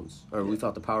stones, or we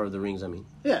felt the power of the rings. I mean.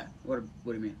 Yeah. What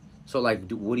do you mean? So, like,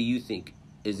 what do you think?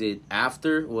 Is it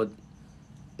after? What?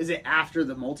 Is it after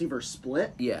the multiverse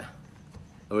split? Yeah.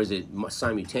 Or is it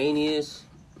simultaneous?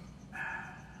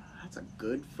 That's a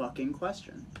good fucking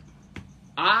question.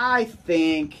 I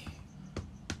think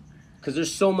because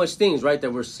there's so much things, right,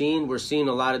 that we're seeing. We're seeing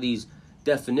a lot of these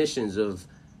definitions of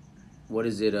what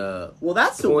is it? Well,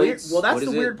 that's the weird. Well, that's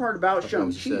the weird part about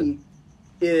Shang-Chi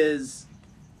is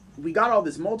we got all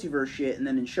this multiverse shit, and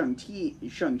then in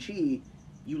Shang-Chi,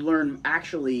 you learn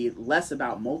actually less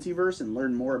about multiverse and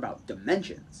learn more about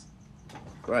dimensions.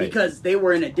 Right. Because they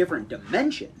were in a different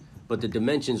dimension. But the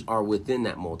dimensions are within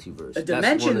that multiverse. A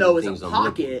dimension, though, is a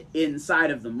pocket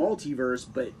inside of the multiverse,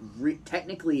 but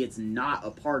technically it's not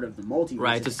a part of the multiverse.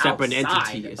 Right, it's a separate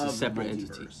entity. It's a separate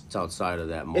entity. It's outside of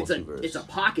that multiverse. It's a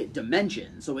pocket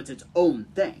dimension, so it's its own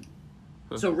thing.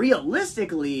 So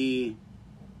realistically,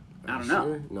 I don't know.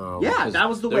 Sure? No. Yeah, that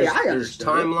was the way I understood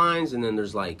There's timelines, and then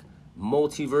there's like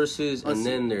multiverses, and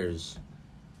then there's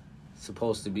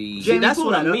supposed to be... Jamie, that's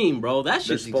what I mean, bro. That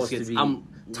shit's supposed to be...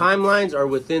 Timelines are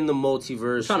within the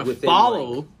multiverse. I'm trying to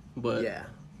follow, like, but yeah,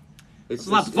 it's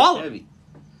not to follow.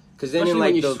 Because then,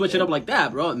 when you switch it up like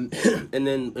that, bro. And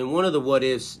then in one of the what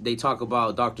ifs, they talk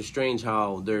about Doctor Strange,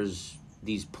 how there's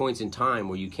these points in time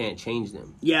where you can't change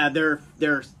them. Yeah,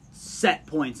 they're set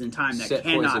points in time that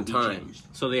cannot be changed.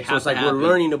 So they have. So it's like we're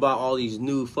learning about all these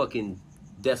new fucking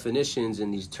definitions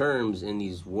and these terms in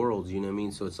these worlds. You know what I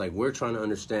mean? So it's like we're trying to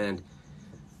understand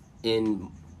in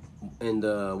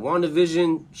the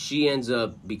WandaVision, she ends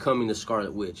up becoming the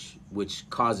Scarlet Witch, which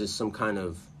causes some kind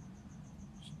of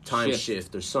time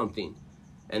shift or something.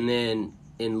 And then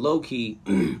in Loki,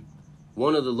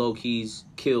 one of the Lokis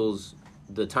kills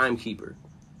the Timekeeper.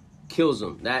 Kills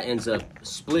him. That ends up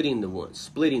splitting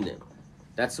them.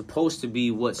 That's supposed to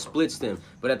be what splits them.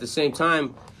 But at the same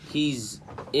time, he's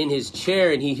in his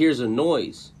chair and he hears a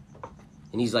noise.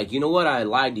 And he's like, you know what? I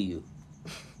lied to you.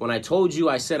 When I told you,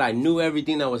 I said I knew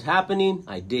everything that was happening,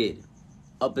 I did.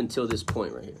 Up until this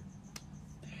point right here.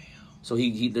 Damn. So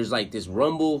he there's like this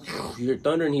rumble, you hear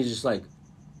thunder, and he's just like,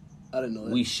 I didn't know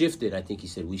that. We shifted, I think he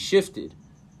said. We shifted.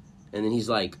 And then he's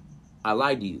like, I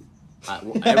lied to you.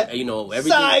 Everything.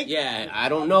 Psych! Yeah, I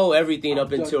don't know everything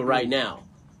up until right now.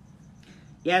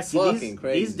 Yeah, see,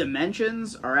 these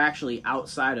dimensions are actually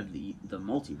outside of the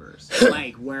multiverse.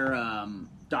 Like where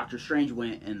Doctor Strange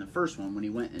went in the first one when he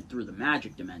went through the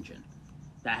magic dimension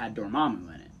that had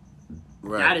Dormammu in it.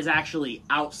 Right. That is actually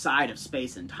outside of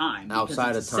space and time.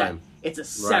 Outside of time. It's a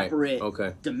separate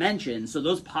dimension. So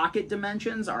those pocket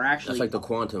dimensions are actually... That's like the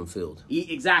quantum field.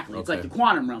 Exactly. It's like the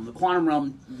quantum realm. The quantum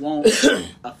realm won't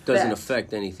affect... Doesn't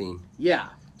affect anything. Yeah.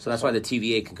 So that's why the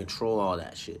TVA can control all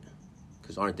that shit.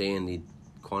 Because aren't they in the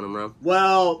quantum realm?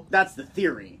 Well, that's the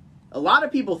theory. A lot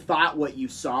of people thought what you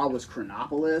saw was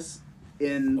Chronopolis.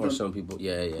 Some people,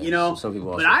 yeah. You know, some people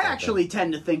also but I actually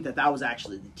tend to think that was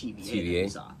actually the TVA that we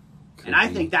saw. And I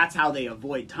think that's how they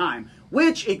avoid time,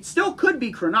 which it still could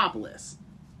be Chronopolis.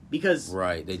 Because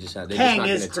they just have Kang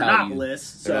is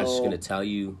Chronopolis. They're not just going to tell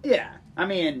you. Yeah. I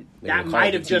mean, that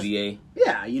might have just... TVA.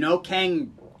 Yeah, you know,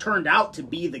 Kang turned out to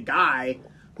be the guy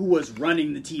who was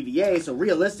running the TVA, so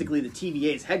realistically the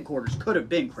TVA's headquarters could have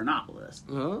been Chronopolis.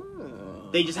 Oh.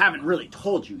 They just haven't really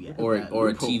told you yet. Or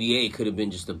a TVA could have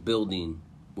been just a building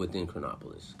within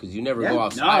Chronopolis. Because you never go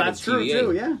outside of TVA. True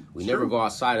too, yeah. We never go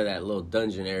outside of that little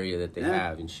dungeon area that they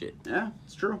have and shit. Yeah,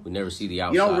 it's true. We never see the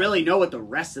outside. You don't really know what the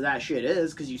rest of that shit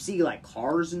is, because you see like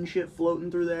cars and shit floating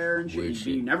through there and shit.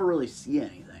 You never really see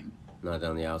anything. Not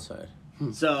down the outside.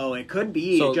 So it could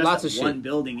be just one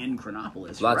building in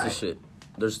Chronopolis. Lots of shit.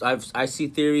 I see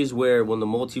theories where when the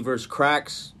multiverse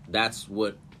cracks, that's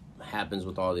what happens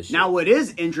with all this shit. Now, what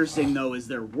is interesting, though, is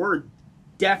there were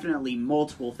definitely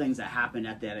multiple things that happened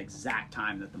at that exact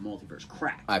time that the multiverse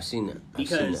cracked. I've seen that.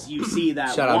 Because you see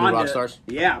that Shout out to Rockstars.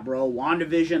 Yeah, bro.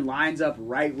 WandaVision lines up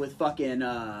right with fucking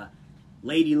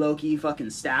Lady Loki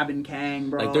fucking stabbing Kang,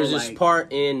 bro. Like, there's this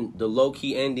part in the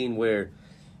Loki ending where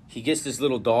he gets this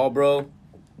little doll, bro,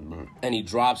 and he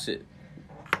drops it.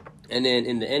 And then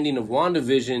in the ending of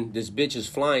WandaVision, this bitch is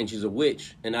flying. She's a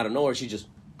witch. And out of nowhere, she just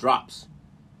drops.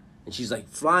 And she's like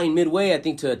flying midway, I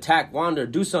think, to attack Wanda or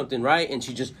do something, right? And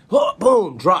she just,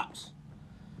 boom, drops.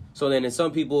 So then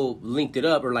some people linked it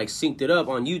up or like synced it up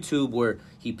on YouTube where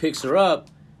he picks her up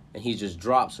and he just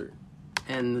drops her.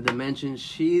 And the dimension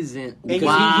she's in. Because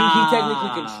he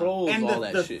technically controls all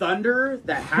that shit. And the thunder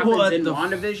that happens in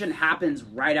WandaVision happens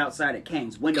right outside of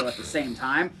Kang's window at the same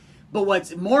time. But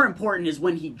what's more important is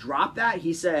when he dropped that,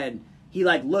 he said, he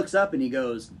like looks up and he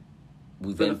goes,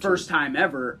 for the first time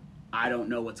ever, I don't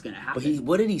know what's going to happen. But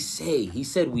what did he say? He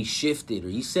said we shifted, or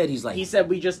he said He said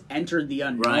we just entered the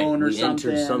unknown or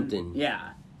something. Entered something. Yeah.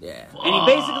 Yeah.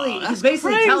 And he's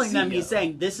basically telling them, he's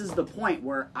saying, this is the point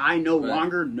where I no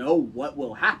longer know what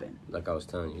will happen. Like I was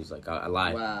telling you, he's like, I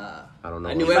lied. Wow. I don't know.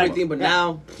 I knew everything, but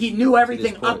now... He knew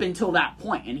everything up until that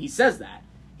point, and he says that.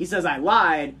 He says, I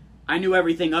lied. I knew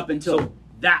everything up until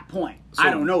that point. I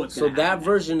don't know what's going to happen. So that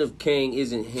version of Kang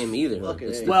isn't him either. Okay.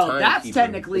 It's the Well, that's timekeeper.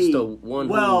 technically- it's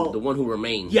the one who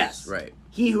remains. Yes. Right.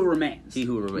 He Who Remains. He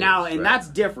Who Remains, Now, and right. that's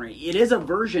different. It is a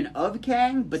version of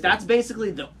Kang, but that's basically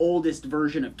the oldest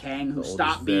version of Kang who oldest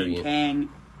stopped being variant. Kang,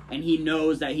 and he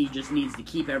knows that he just needs to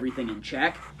keep everything in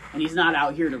check, and he's not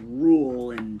out here to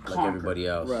rule and Like conquer. everybody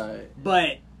else. Right.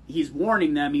 But he's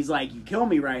warning them. He's like, "You kill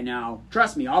me right now.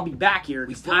 Trust me, I'll be back here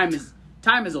because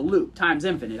time is a loop. Time's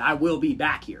infinite. I will be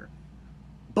back here."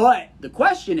 But the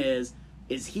question is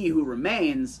He Who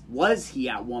Remains, was he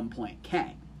at one point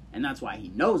Kang? And that's why he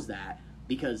knows that,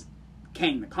 because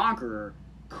Kang the Conqueror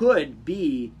could have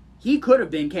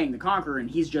been Kang the Conqueror, and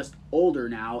he's just older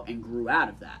now and grew out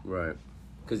of that. Right.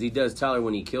 Because he does tell her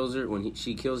when he kills her,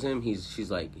 she kills him, he's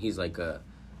like,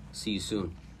 see you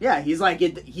soon. Yeah, he's like,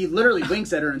 he literally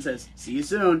winks at her and says, "See you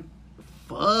soon."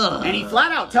 Fuck. And he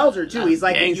flat out tells her, too. That's He's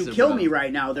like, "If gangster, you kill bro. me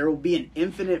right now, there will be an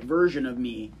infinite version of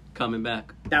me Coming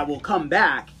back. that will come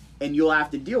back, and you'll have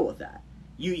to deal with that."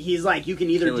 He's like, "You can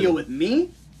either Killing deal him. with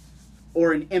me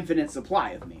or an infinite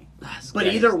supply of me. That's But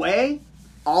gangster. either way,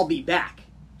 I'll be back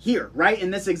here, right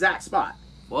in this exact spot,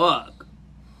 Fuck.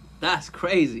 That's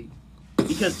crazy.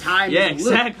 because time Yeah, is a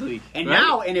loop." exactly. And Right?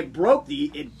 now, and it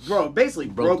basically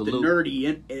broke the the loop.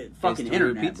 nerdy fucking History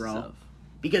internet, repeats bro. itself.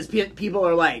 Because people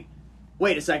are like,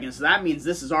 "Wait a second, so that means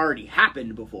this has already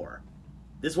happened before.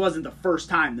 This wasn't the first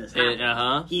time this happened."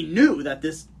 Uh-huh. He knew that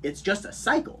it's just a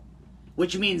cycle,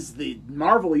 which means the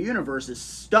Marvel universe is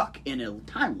stuck in a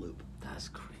time loop, That's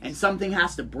crazy. and something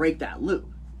has to break that loop.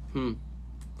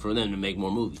 For them to make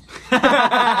more movies.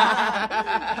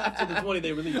 After the 20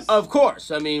 they release. Of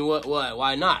course. I mean, what?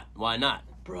 Why not? Why not?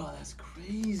 Bro, that's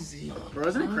crazy. Bro,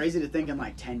 isn't it crazy to think in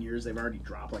like 10 years they've already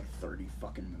dropped like 30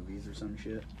 fucking movies or some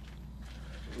shit?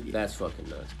 That's fucking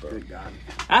nuts, bro. Good God.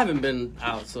 I haven't been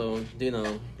out, so,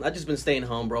 I've just been staying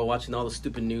home, bro, watching all the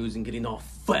stupid news and getting all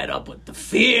fed up with the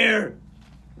fear.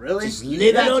 Really? Just You do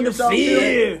living that to on the yourself, fear.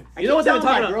 too? I You know keep what they were telling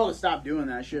my talking about? girl to stop doing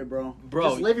that shit, bro. Bro,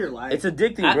 Just live your life. It's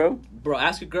addicting, bro. Bro,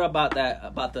 ask a girl about that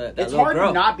It's little hard girl.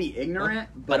 to not be ignorant,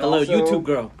 but About the little also, YouTube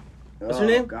girl. What's her Oh,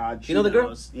 name? God, You know the girl?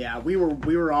 knows. Yeah, we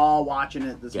were all watching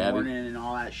it this Gabby. morning and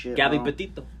all that shit. Gabby bro.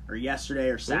 Petito. Or yesterday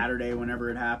or Saturday, whenever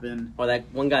it happened. Or that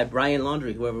one guy, Brian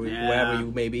Laundry, whoever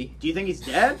you may be. Do you think he's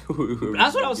dead?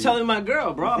 That's what I was telling my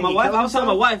girl, bro. think My he wife. killed I was telling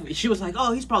my himself? wife. She was like,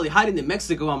 "Oh, he's probably hiding in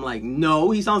Mexico." I'm like,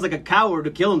 "No, he sounds like a coward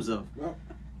to kill himself."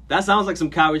 That sounds like some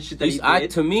coward shit that he did.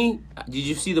 To me, did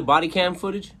you see the body cam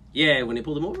footage? Yeah, when they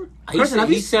pulled him over. He Carson, said- have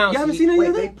he you, sounds- you haven't he- seen any Wait,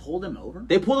 of they that? pulled him over?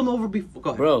 They pulled him over before. Go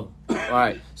ahead. Bro, all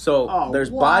right. So Oh, there's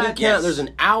what? body cam. Yes. There's an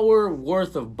hour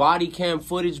worth of body cam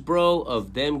footage, bro,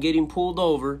 of them getting pulled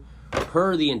over.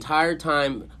 Her the entire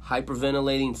time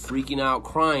hyperventilating, freaking out,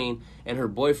 crying, and her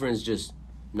boyfriend's just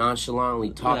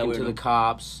nonchalantly talking to weirdo. the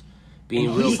cops, being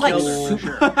And real he's like cool,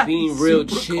 super- being real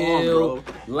super chill, calm,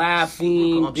 bro.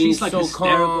 laughing, being She's like so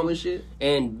hysterical calm. and shit.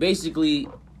 And basically,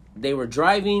 they were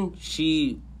driving.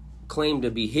 She claimed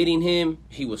to be hitting him.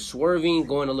 He was swerving,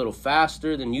 going a little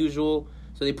faster than usual.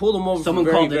 So they pulled him over. Someone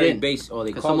for very, called it very in. base. Oh,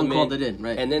 they 'Cause called someone him called in, it in,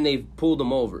 right. And then they pulled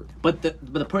him over. But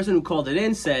the person who called it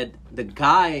in said the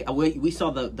guy we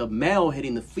saw the male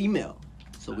hitting the female,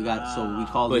 so we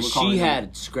called. But we're calling she him.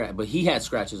 had but he had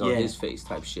scratches on Yeah. his face,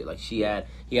 type shit. Like he had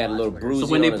a little bruise. So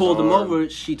when they pulled him over,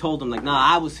 she told him like,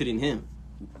 "Nah, I was hitting him."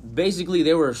 basically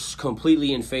they were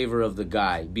completely in favor of the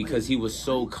guy because he was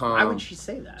so calm. Why would she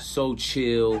say that? So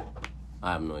chill.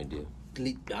 I have no idea.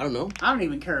 I don't know. I don't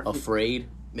even care if Afraid.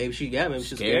 Maybe she's scared.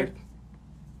 Scared?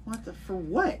 for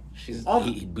what? She's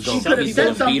He- She he's could have gonna said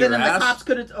beat something her and the ass? cops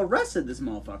could have arrested this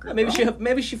motherfucker.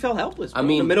 maybe she felt helpless. Bro. I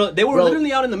mean, in the middle. They were bro-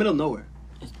 literally out in the middle of nowhere.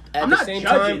 At I'm the not same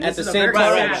judging. time, This at the is a same very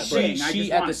time, sad thing. I she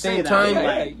just at wanna the say same that. time,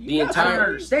 Like, the you guys don't entire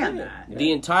understand that.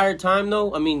 the entire time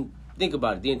though, I mean, think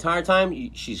about it. The entire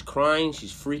time she's crying,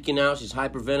 she's freaking out, she's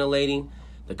hyperventilating.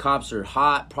 The cops are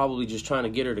hot, probably just trying to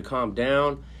get her to calm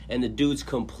down, and the dude's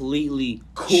completely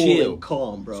chill. and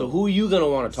calm, bro. So who are you gonna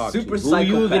want to talk Super to? Who are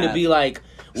you gonna psychopath. be like?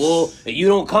 Well, if you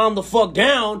don't calm the fuck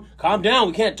down, calm down.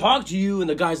 We can't talk to you. And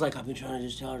the guy's like, I've been trying to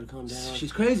just tell her to calm down.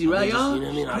 She's crazy, I've right? been just- Y'all? you know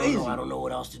what I mean? She's I crazy. don't know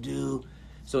what else to do.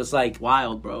 So it's like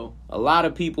Wild, bro. a lot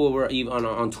of people were even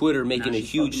on Twitter making a she's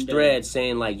huge fucking dead. thread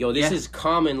saying like, "Yo, this Yeah. is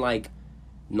common like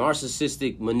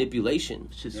narcissistic manipulation."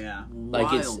 It's just Yeah.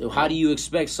 Like it's wild, how bro. do you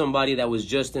expect somebody that was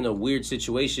just in a weird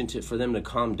situation for them to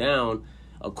calm down?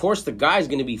 Of course, the guy's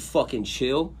gonna be fucking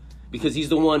chill because he's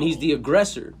the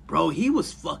aggressor, Bro, he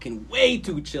was fucking way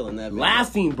too chill in that video.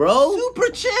 laughing, bro. Super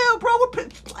chill, bro. We're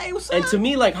playing with And to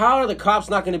me, like, how are the cops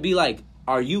not gonna be like,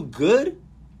 "Are you good?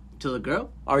 to the girl?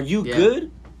 Are you Yeah.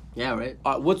 good? Yeah, right.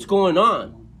 What's going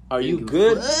on? Are you Thank you.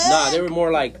 good?" What? Nah, they were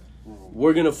more like,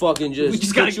 we're gonna fucking We just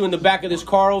just gotta- get you in the back of this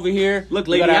car over here. Look,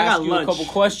 We lady, gotta I got ask you lunch. a couple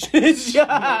questions.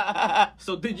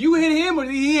 So did you hit him or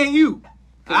did he hit you?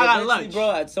 I got Eventually, lunch.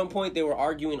 bro. At some point, they were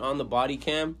arguing on the body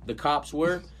cam. The cops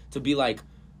were to be like,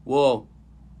 well,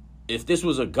 if this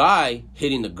was a guy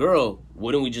hitting the girl,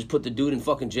 wouldn't we just put the dude in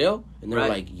fucking jail? And they were Right.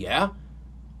 like, yeah.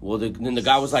 Well, then the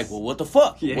guy was like, well, what the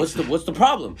fuck? Yeah. What's the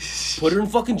problem? Put her in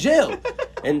fucking jail.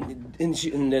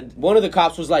 and one of the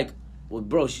cops was like, well,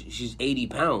 bro, she's 80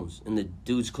 pounds, and the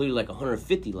dude's clearly like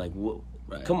 150. Like, what?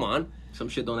 Right. Come on. Some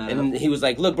shit don't add And up. he was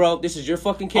like, look, bro, this is your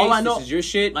fucking case. All I know- This is your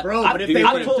shit. Bro, I- but if dude, they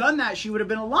I would have told- done that, she would have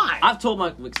been alive. I've told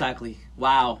my exactly.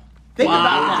 Wow. Think Wow.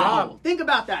 about that. Think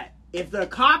about that. If the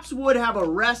cops would have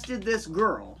arrested this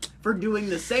girl for doing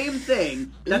the same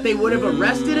thing that they would have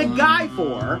arrested a guy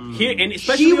for, Here and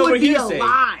especially she over would be here.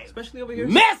 alive. Especially over here.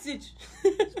 Message.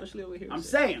 Especially over here. I'm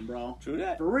saying, bro. True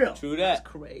that. For real. True that.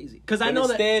 crazy. Because I But know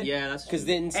instead, that. Yeah, that's because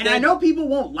true. then instead, And I know people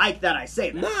won't like that I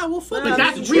say that. Nah, well, fuck Nah, it.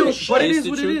 that's It's the real truth. shit. But it It's is the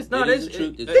what it truth. is. No, It it is is. the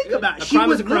truth. Think about it. A She crime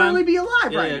would is a crime. literally be alive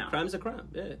Yeah, right yeah, now. crime is a crime.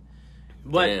 Yeah.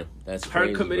 But Damn, that's her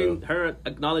crazy, committing, bro. her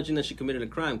acknowledging that she committed a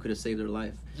crime could have saved her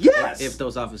life. Yes. If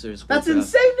those officers. That's worked it out.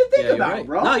 insane to think Yeah, you're about, right.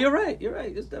 bro. No, you're right. You're right.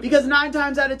 It's definitely Because right. 9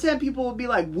 times out of 10, people would be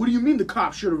like, what do you mean the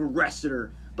cops should have arrested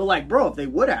her? But like, bro, if they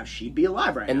would have, she'd be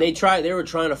alive right And now. they were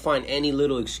trying to find any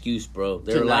little excuse, bro.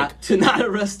 They to were like, not, to not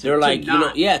arrest her. they're like, not- you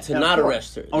know, yeah, to of not course.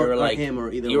 arrest her. They Or- were or like, him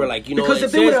or either you were one. like, you know, Because it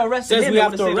if they would've says- arrested says him, we they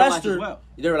have would've to saved her arrest life as her. well.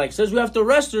 They were like, says we have to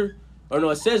arrest her, or no,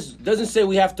 it says doesn't say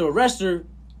we have to arrest her,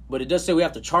 but it does say we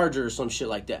have to charge her or some shit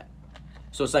like that.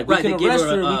 So it's like Right, we they can gave arrest her,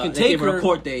 her, we can they take gave her her a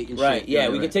court date and right? shit. Yeah,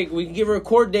 Right, we right. can give her a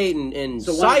court date and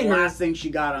So what's cite the her. last thing she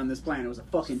got on this planet was a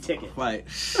fucking ticket. Right.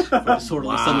 For sort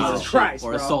of Wow. some Jesus shit, Christ,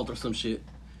 or bro. assault or some shit.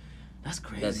 That's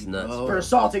crazy. That's nuts, bro. For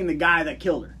assaulting the guy that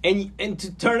killed her. And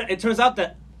it turns out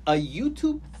that a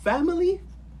YouTube family,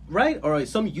 right, or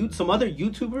some other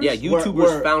YouTubers, Yeah, YouTubers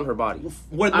were, found her body.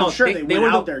 I'm sure they went were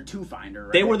out the, there to find her.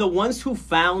 Right? They were the ones who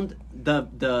found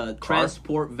the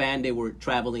transport van they were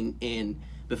traveling in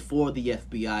before the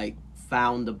FBI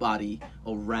found the body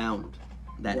around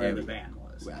that where area. the van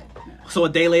was. Right. Yeah. So a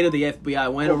day later, the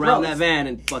FBI went Well, bro, around that it's- van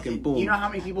and fucking boom. You know how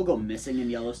many people go missing in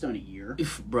Yellowstone a year?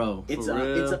 Bro, It's For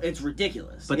real? it's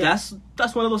ridiculous. but Yeah.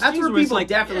 that's one of those that's things where where it's people like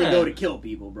definitely yeah. go to kill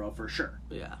people, bro, for sure.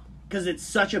 Yeah. Because it's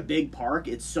such a big park.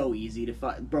 It's so easy to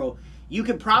find, bro. You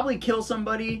could probably kill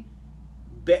somebody.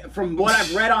 From what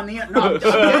I've read on the internet, no,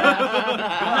 I'm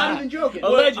not even joking.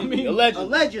 Allegedly,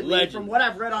 Allegedly, from what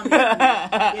I've read on the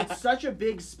internet, it's such a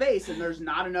big space and there's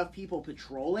not enough people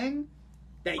patrolling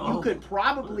that you could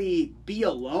probably be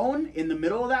alone in the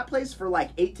middle of that place for like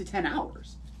 8 to 10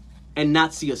 hours And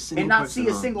not see a single and not person see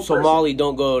a on. single So person. Molly,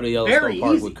 don't go to Yellowstone Very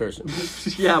Park easy. with cursing.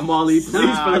 Yeah, Molly, please,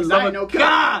 Nah, for the 'cause love I of know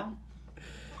God.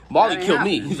 Molly That killed ain't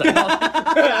me. He's like,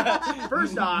 Molly.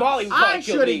 First off, Molly was I probably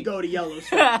killed me. shouldn't go to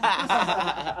Yellowstone.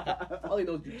 Molly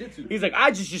knows jujitsu. He's like,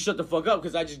 I just should shut the fuck up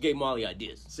because I just gave Molly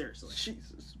ideas. Seriously.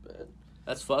 Jesus, man.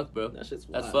 That's fucked, bro. That shit's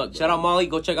That's wild, fucked. bro. Shout out Molly.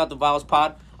 Go check out the Viles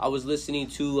Pod. I was listening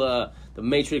to the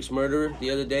Matrix Murderer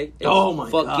the other day. It Oh was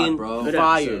my God, fucking bro. Good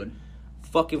fire. episode.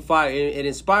 Fucking fire. It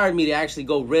inspired me to actually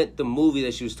go rent the movie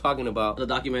that she was talking about. The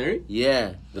documentary?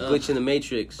 Yeah, The Ugh. Glitch in the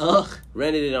Matrix. Ugh.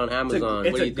 Rented it on Amazon.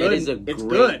 it's a It good- is a it's great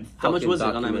good. How much fucking was it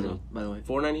on documentary. Amazon, by the way?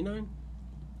 $4.99.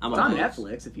 I'm It's on gonna-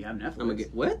 Netflix if you have Netflix. I'm gonna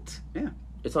get what?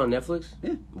 It's on Netflix.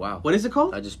 Yeah. Wow. What is it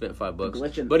called? I just spent $5,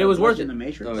 Glitch in, but it was Glitch worth in it. the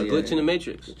Matrix. Oh, A yeah. Glitch in the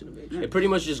Matrix. Glitch in the Matrix. Yeah. It pretty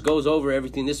much just goes over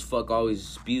everything this fuck always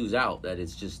spews out. That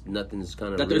it's just nothing's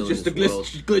kind of That real there's just a in this world.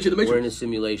 glitch in the We're in a Matrix.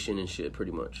 simulation and shit,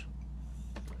 pretty much.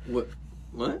 What?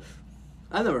 What?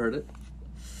 I never heard it.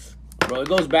 Bro, it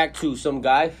goes back to some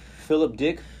guy, Philip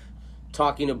Dick,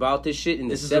 talking about this shit in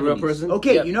This the is 70s. a real person?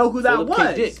 Okay, Yeah, you know who that Philip K.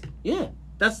 was? Dick. Yeah.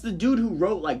 That's the dude who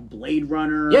wrote like Blade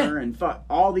Runner Yeah. and fuck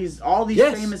all these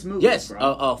Yes. famous movies, Yes. bro.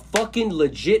 A fucking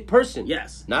legit person.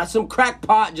 Yes. Not some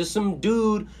crackpot, just some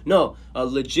dude. No, a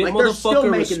legit Like, they're still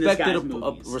motherfucker, making this respected, guy's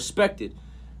movies. respected.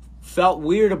 Felt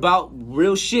weird about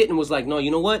real shit and was like, no,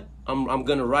 you know what? I'm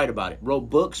gonna write about it. Wrote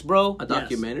books, bro. A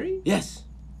documentary? Yes.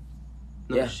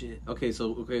 No Yeah. shit. Okay,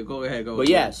 go ahead, go. But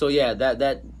yeah, so yeah,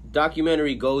 that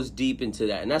documentary goes deep into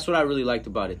that, and that's what I really liked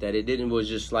about it. That it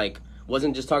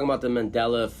wasn't just talking about the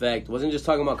Mandela effect, wasn't just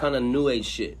talking about kind of new age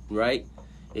shit, right?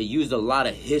 It used a lot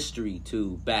of history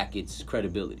to back its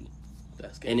credibility.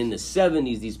 That's And in the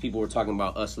 70s, these people were talking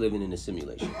about us living in a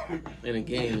simulation in a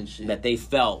game and shit. that they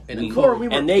felt, And before we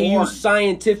were and they born. used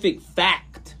scientific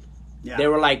fact. Yeah. They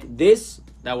were like, this.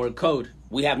 That were code.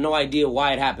 We have no idea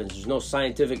why it happens. There's no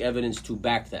scientific evidence to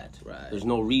back that. Right. There's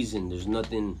no reason. There's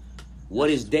nothing what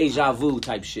is deja vu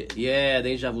type shit. Yeah,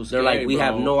 deja vu. They're like, we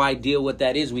have no idea what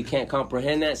that is. We can't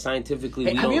comprehend that scientifically.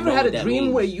 Hey, we have don't you ever know had what a that dream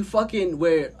means.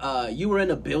 where you were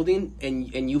in a building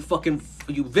and you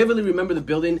vividly remember the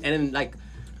building, and then like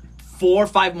 4 or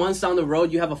 5 months down the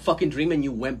road you have a fucking dream and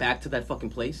you went back to that fucking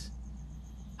place?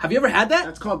 Have you ever had that?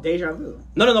 That's called deja vu.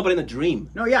 No, but in a dream.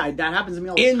 No, yeah, that happens to me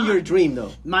all the In time. your dream,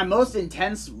 though. My most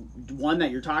intense one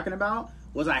that you're talking about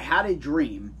was I had a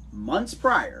dream months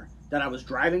prior that I was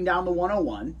driving down the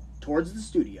 101 towards the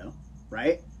studio,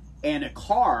 right? And a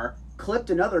car clipped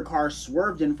another car,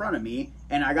 swerved in front of me,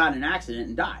 and I got in an accident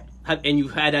and died. And you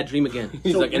had that dream again.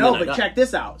 He's So, like, and no, then I but got- check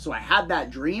this out. So I had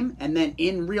that dream, and then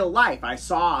in real life,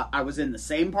 I was in the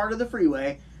same part of the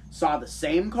freeway, saw the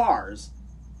same cars,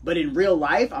 but in real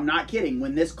life, I'm not kidding,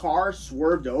 when this car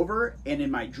swerved over, and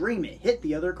in my dream it hit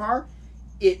the other car,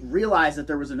 it realized that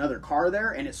there was another car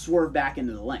there, and it swerved back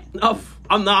into the lane. Oh,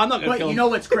 I'm not gonna But kill you him. know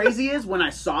what's crazy is, when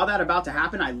I saw that about to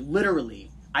happen, I literally,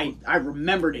 I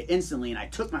remembered it instantly, and I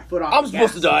took my foot off I'm the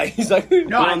supposed gas. to die. He's like,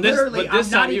 No, I literally, but this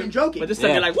I'm not time even you- joking. But this time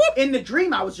Yeah. you're like, whoop! In the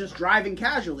dream, I was just driving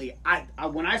casually. I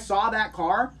when I saw that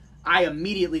car, I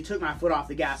immediately took my foot off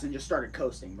the gas and just started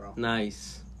coasting, bro.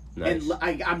 Nice. Nice.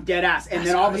 And I'm dead ass. And That's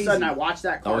then all of a crazy. sudden, I watched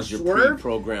that car was your swerve.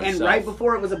 pre-programmed And self. right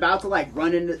before it was about to like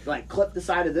run into, like clip the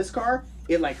side of this car,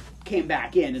 it like came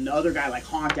back in, and the other guy like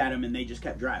honked at him, and they just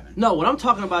kept driving. No, what I'm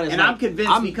talking about is And like, I'm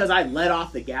convinced because I let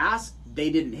off the gas, they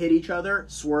didn't hit each other,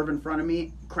 swerve in front of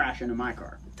me, crash into my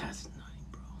car. That's nutty,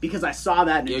 bro. Because I saw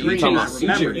that in a Yeah, you dream talking and I about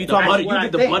remembered future. it. You talking That's about- what you I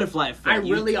did the think. butterfly effect. I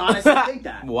You- really honestly think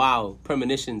that. wow,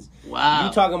 premonitions. Wow.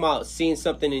 You talking about seeing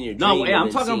something in your dream? No, yeah, and I'm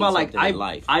then talking seeing about like something in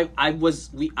life.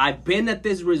 I've been at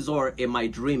this resort in my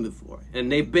dream before, and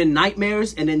they've been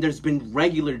nightmares, and then there's been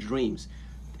regular dreams,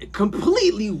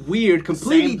 completely weird,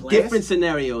 completely Same place? different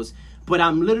scenarios. But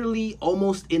I'm literally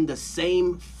almost in the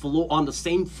same floor, on the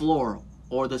same floor,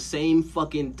 or the same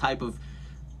fucking type of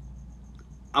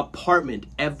apartment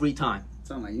every time.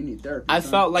 Sound like you need therapy. I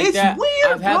son. felt like It's that.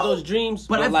 weird, I've had bro. those dreams,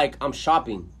 But but I've- like I'm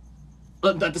shopping,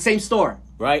 At the same store.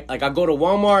 right? Like I go to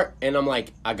Walmart and I'm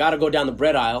like, I gotta go down the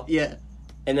bread aisle, Yeah.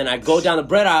 and then I go down the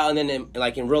bread aisle, and then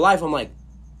like in real life, I'm like,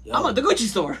 yo, I'm at the Gucci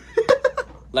store.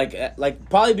 like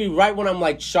probably be right when I'm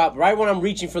like right when I'm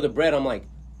reaching for the bread, I'm like,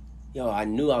 yo, I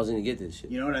knew I was gonna get this shit.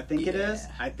 You know what I think it is?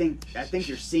 Yeah. I think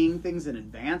you're seeing things in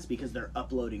advance because they're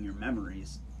uploading your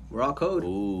memories. Raw code.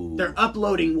 Ooh. They're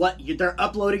uploading they're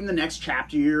uploading the next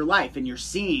chapter of your life, and you're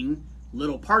seeing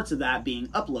little parts of that being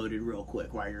uploaded real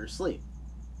quick while you're asleep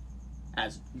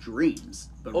as dreams.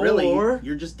 But really, Or-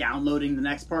 you're just downloading the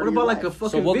next part What of your about like life. a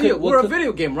fucking what video? could- what We're could- a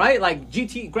video game, right? Like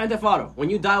Grand Theft Auto. When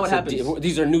you die, what So happens?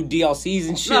 these are new DLCs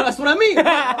and shit. No, that's what I mean.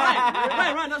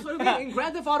 right. That's what I mean. In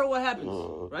Grand Theft Auto, what happens?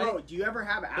 Right? Bro, do you ever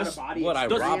have out of body what I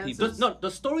The- rob experiences? people. the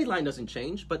storyline doesn't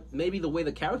change, but maybe the way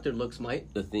the character looks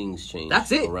might. The things change.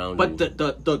 That's it. around But you.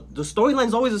 the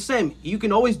storyline's always the same. You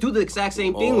can always do the exact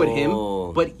same thing with him,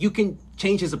 Oh. but you can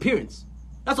change his appearance.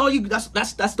 That's all you. That's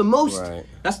the most. Right.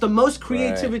 That's the most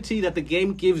creativity that the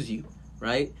game gives you.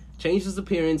 Right? Change his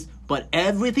appearance, but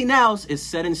everything else is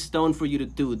set in stone for you to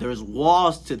do. There's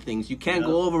walls to things. You can't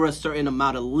go over a certain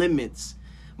amount of limits.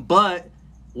 But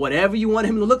whatever you want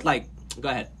him to look like, go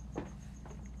ahead.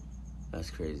 That's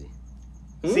crazy.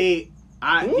 See,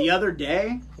 the other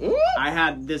day I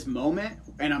had this moment,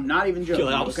 and I'm not even joking.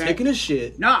 I was okay? taking a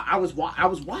shit. No, I was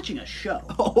watching a show.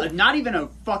 Oh. Not even a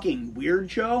fucking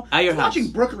weird show. At your I was watching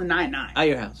house. Brooklyn Nine-Nine. At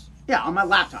your house. Yeah, on my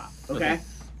laptop. Okay? Okay.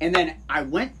 And then I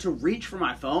went to reach for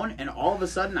my phone, and all of a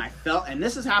sudden I felt, and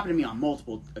this has happened to me on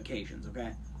multiple occasions,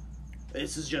 okay?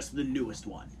 This is just the newest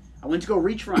one. I went to go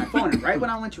reach for my phone, and right when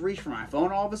I went to reach for my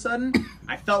phone, all of a sudden,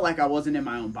 I felt like I wasn't in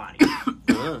my own body.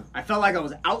 I felt like I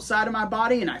was outside of my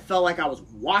body, and I felt like I was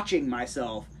watching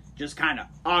myself just kind of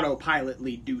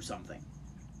autopilotly do something.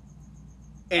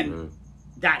 And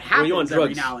that Were you on happens every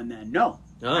drugs? now and then. No,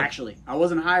 Oh. actually, I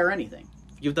wasn't high or anything.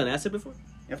 You've done acid before?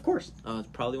 Of course. Oh, it's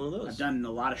probably one of those. I've done a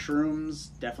lot of shrooms,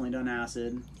 definitely done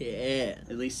acid, Yeah.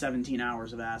 at least 17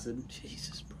 hours of acid.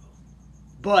 Jesus, bro.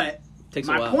 But Takes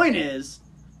a my while. point is,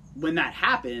 when that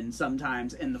happens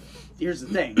sometimes, and here's the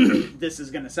thing, this is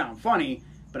going to sound funny,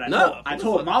 but I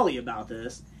told Molly about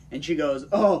this, and she goes,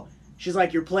 oh, she's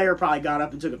like, your player probably got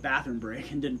up and took a bathroom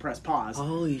break and didn't press pause.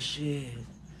 Holy shit.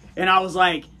 And I was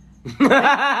like, think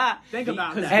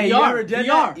about that. Hey, you VR, ever done VR.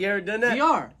 that? You ever done that?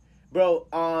 VR. Bro,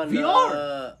 on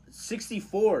VR.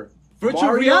 64. Virtual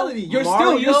Mario- reality. You're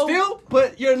Mario- still,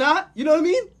 but you're not. You know what I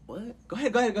mean? What? Go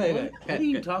ahead. What are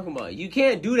you talking about? You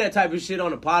can't do that type of shit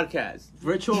on a podcast.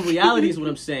 Virtual reality is what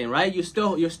I'm saying, right? You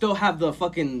still have the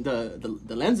fucking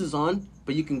the lenses on,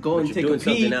 but you can go and you're take doing a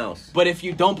pee. something else. But if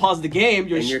you don't pause the game,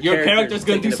 your And your character's character's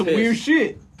gonna do taking a some piss. weird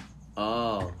shit.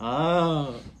 Oh.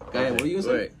 Oh. Go ahead, what were you gonna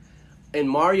say? Right. In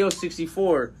Mario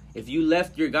 64, if you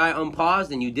left your guy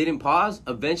unpaused and you didn't pause,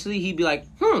 eventually he'd be like,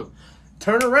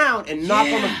 turn around and knock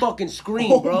on the fucking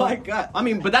screen, bro. Oh my god. I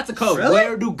mean, but that's a code. Really?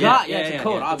 Where do God? Yeah, it's a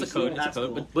code, It's a obviously. code. It's a That's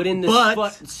code. cool. But in the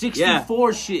But-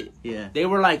 64 shit, Yeah. they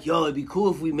were like, yo, it'd be cool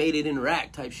if we made it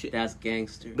interact type shit. That's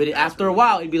gangster. But after a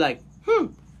while, it'd be like,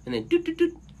 and then doot.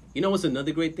 You know what's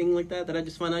another great thing like that I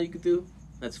just found out you could do?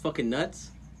 That's fucking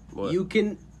nuts. What? You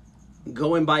can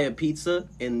go and buy a pizza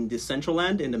in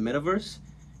Decentraland in the metaverse,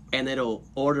 and it'll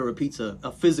order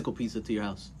a physical pizza to your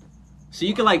house. So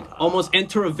you can like almost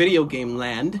enter a video game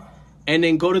land, and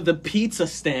then go to the pizza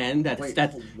stand. Wait,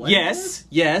 That's what?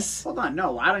 yes. Hold on,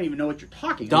 no, I don't even know what you're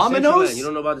talking about. Domino's? Decentraland. You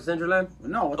don't know about the Decentraland?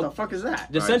 No, what the fuck is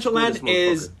that? Decentraland screw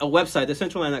this is a website,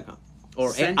 Decentraland.com.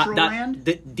 Or Centraland?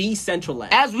 Decentraland.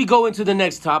 As we go into the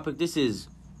next topic, this is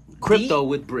crypto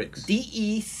with bricks.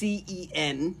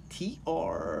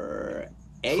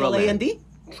 DECENTRALAND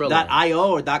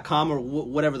 .io or .com or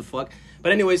whatever the fuck.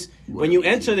 But anyways, when you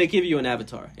enter, they give you an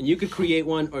avatar, and you could create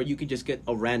one, or you could just get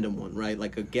a random one, right?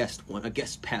 Like a guest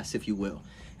pass, if you will.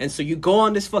 And so you go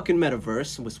on this fucking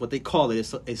metaverse, which is what they call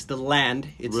it. It's the land.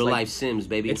 It's Real like, life Sims,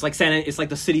 baby. It's like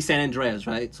the city San Andreas,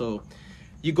 right? So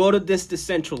you go to this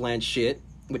Decentraland shit,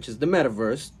 which is the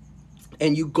metaverse,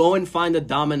 and you go and find the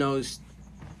Domino's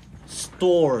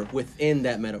store within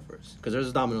that metaverse, because there's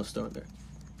a Domino's store there.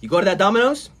 You go to that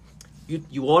Domino's,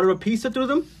 you order a pizza through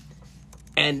them,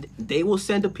 and they will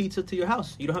send a pizza to your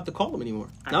house. You don't have to call them anymore.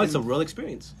 Now it's a real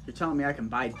experience. You're telling me I can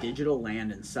buy digital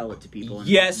land and sell it to people? And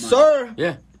Yes, make money? sir.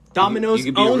 yeah. Domino's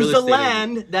You could be a owns real the estate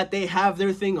land that they have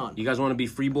their thing on. You guys want to be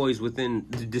free boys within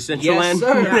Decentraland? Yes,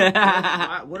 sir.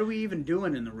 Yeah, what are we even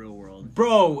doing in the real world?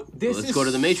 Bro, this Let's is go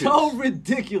to the Matrix. so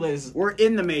ridiculous. We're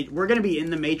in the We're gonna be in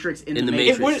the Matrix. In the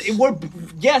Matrix.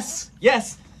 Matrix.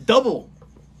 Yes, double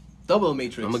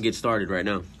Matrix. I'm going to get started right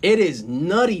now. It is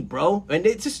nutty, bro, and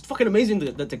it's just fucking amazing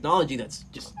the technology that's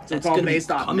it's all gonna be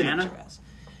based off coming at mana? your ass.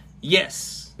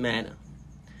 Yes, mana.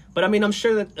 But I mean, I'm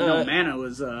sure that mana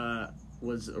was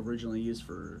originally used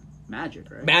for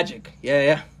magic, right? magic.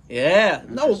 Yeah.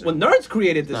 No, when nerds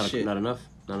created this shit. Not enough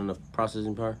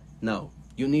processing power. No,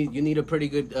 you need a pretty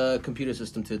good computer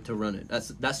system to run it. That's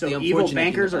So the unfortunate evil thing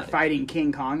bankers are about it. fighting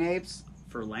King Kong apes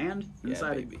for land Yeah,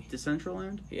 inside baby. of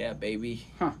Decentraland. Yeah, baby.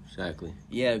 Exactly.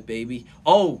 Yeah, baby.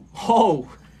 Oh,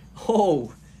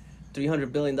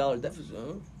 $300 billion deficit.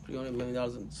 $300 million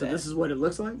in So debt. this is what it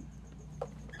looks like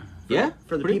Yeah,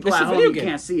 for the pretty- people it's at a home. video You game.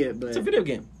 can't see it, but It's a video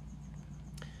game.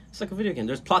 It's like a video game.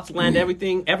 There's plots of land,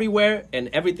 everything, everywhere, and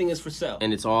everything is for sale.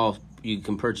 And it's all, you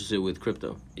can purchase it with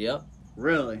crypto. Yep.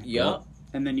 really, Yep.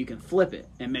 and then you can flip it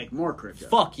and make more crypto.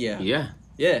 Fuck yeah. Yeah.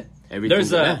 Yeah. Everything.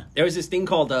 There's this thing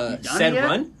called done Said it yet?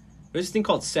 Run. There's this thing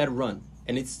called Said Run,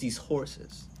 and it's these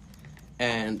horses.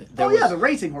 And The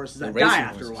racing horses that racing die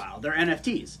after horses. a while. They're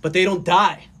NFTs. but they don't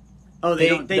die. Oh, they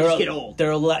don't. They they're just get old.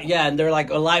 They're and they're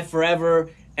like alive forever.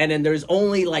 And then there's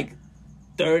only like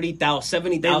 30,000,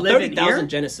 70,000, They live in 30,000 here?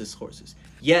 Genesis horses.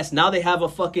 Yes, now they have a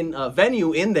fucking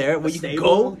venue in there where you can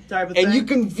stable go type of and thing? you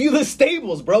can view the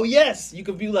stables, bro. Yes, you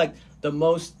can view like the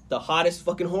hottest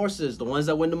fucking horses, the ones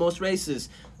that win the most races,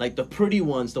 like the pretty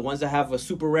ones, the ones that have a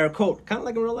super rare coat, kind of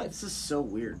like in real life, This is so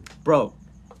weird. bro.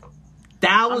 I'm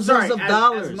Thousands sorry. of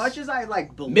dollars, As much as I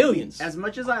like believe, Millions. As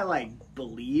much as I like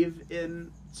believe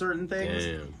in certain things,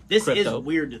 Damn. this Crypto. is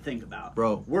weird to think about,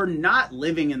 Bro. We're not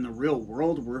living in the real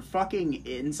world. We're fucking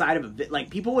inside of like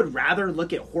people would rather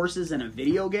look at horses in a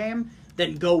video game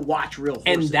than go watch real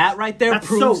horses. and that right there That's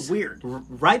proves so weird.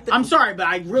 Right there, I'm sorry, but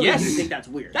I really Yes. do think that's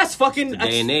weird. That's fucking The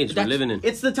day and age we're that's living in.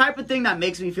 It's the type of thing that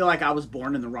makes me feel like I was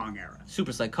born in the wrong era.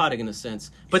 super psychotic in a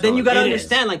sense. But So then you gotta it is.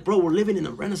 understand, like, bro, we're living in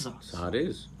a renaissance. That's how it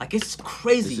is. Like, it's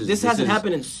crazy. This hasn't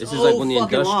happened in so This is like when the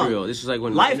fucking industrial. long. This is like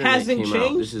when Life the internet hasn't came out.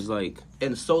 changed. This is like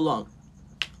In so long.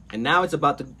 And now it's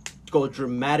about to go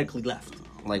dramatically left.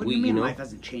 What do you mean life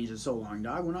hasn't changed in so long,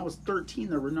 dog? When I was 13,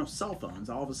 there were no cell phones.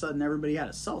 All of a sudden, everybody had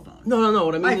a cell phone. No.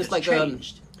 What I mean Life is has like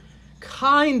changed.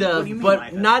 kind What of, do you mean but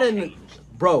life not hasn't in. changed?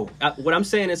 Bro, what I'm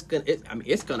saying is,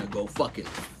 it's gonna go fucking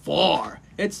far.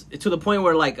 It's to the point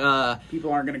where like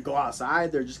People aren't going to go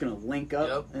outside. They're just going to link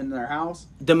up in their house.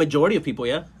 the majority of people,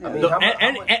 yeah. I mean, The- how mu- and-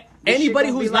 how mu- and- This anybody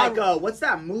shit gonna who's be not, like, what's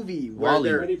that movie where Wall-E.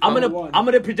 they're... I'm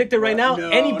gonna predict it right now. No,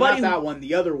 Anybody not who, that one.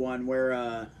 The other one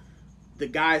where the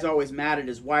guy's always mad at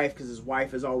his wife because his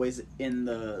wife is always in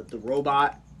the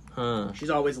robot. Huh,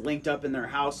 She's always linked up in their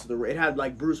house. It had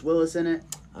like Bruce Willis in it.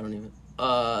 I don't even.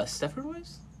 Stepford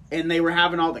Wives? And they were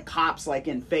having all the cops like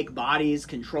in fake bodies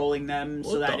controlling them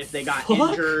so What that the if they got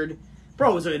fuck? injured.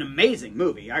 Bro, it was an amazing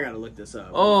movie. I gotta look this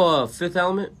up. Fifth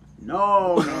Element.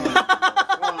 No.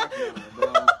 Fuck no,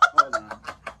 bro. Hold on.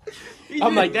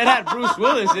 I'm like, that had Bruce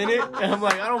Willis in it. And I'm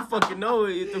like, I don't fucking know what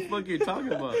the fuck you're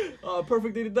talking about.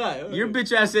 Perfect Day to Die. Your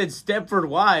bitch ass said Stepford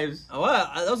Wives. Oh,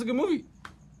 wow, that was a good movie.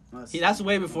 That's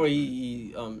way before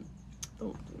he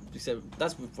said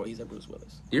that's before he said Bruce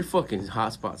Willis. Your fucking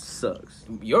hotspot sucks.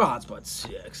 Your hotspot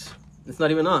sucks. It's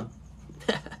not even on.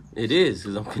 It is,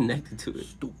 because I'm connected to it.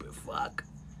 Stupid fuck.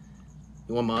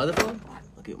 You want my other phone?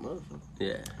 I'll get my other phone.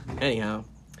 Yeah.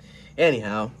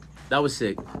 Anyhow. That was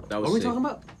sick. That was What are we sick. talking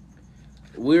about?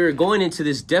 We're going into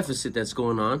this deficit that's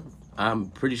going on. I'm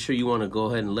pretty sure you want to go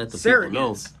ahead and let the people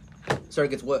know.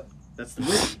 Surrogates what? That's the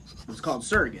movie. It's called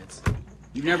Surrogates.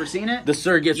 You've never seen it? The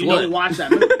Surrogates you what? need to watch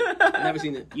that movie. I've never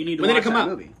seen it. You need to When watch did it come that out?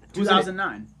 movie. Who's in it?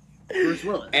 2009. Bruce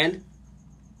Willis. And?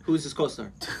 Who's his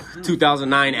co-star?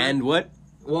 2009 and what?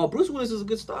 Well, Bruce Willis is a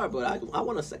good star, but I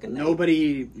want a second name.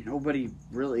 Nobody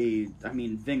really. I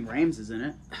mean, Ving Rhames is in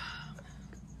it.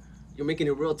 You're making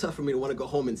it real tough for me to want to go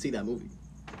home and see that movie.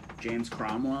 James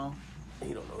Cromwell.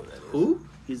 You don't know who that is. Who?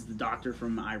 He's the doctor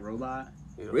from iRobot.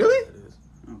 You don't Really? know who that is.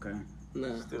 Okay.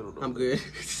 Nah, Still don't know. I'm good.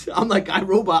 I'm like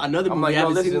iRobot, another I'm movie like, I no,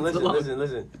 haven't seen in so long.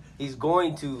 listen. He's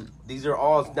going to. These are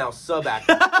all now sub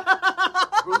actors.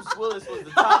 Bruce Willis was the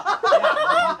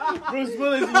top. Bruce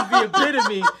Willis was the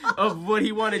epitome of what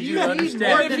he wanted you to Or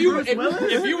understand.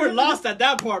 If you were lost at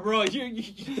that part, bro,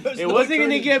 It wasn't going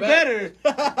to get better.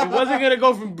 It wasn't going to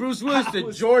go from Bruce Willis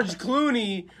to George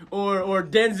Clooney or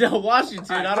Denzel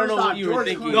Washington. I don't know what you were George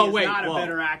thinking. Clooney No, is wait, not whoa. a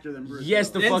better actor than Bruce Yes,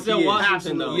 the Willis. fuck he is.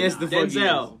 Washington, though. Yes, the fuck he is.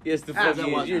 Denzel. Yes, the fuck he is.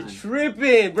 You're Washington.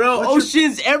 tripping, bro. What's your-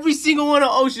 Oceans, every single one of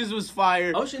Oceans was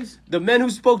fire. Oceans? The Men Who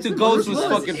Spoke to Ghosts Bruce was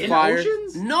Willis fucking in fire.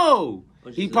 Oceans? No.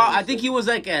 Ocean's He 11. I think he was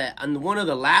like on one of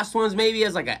the last ones, maybe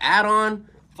as like an add-on.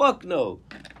 Fuck no.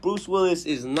 Bruce Willis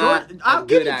is not I'll a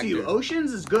give good it actor. to you.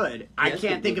 Oceans is good. I Yes,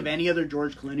 can't it's think good. of any other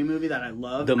George Clooney movie that I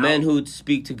love. The Men Who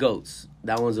Speak to Goats.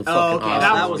 That one's a fucking okay, awesome.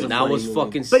 that That was was, a funny movie.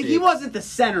 fucking But sick. he wasn't the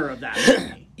center of that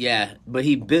movie. Yeah, but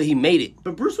he made it.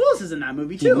 But Bruce Willis is in that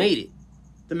movie He too. made it.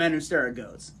 The Men Who Stare at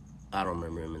Goats. I don't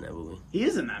remember him in that movie. He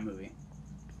is in that movie.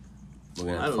 We're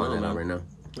gonna I have to don't find know, that out man. right now.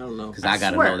 I don't know. Because I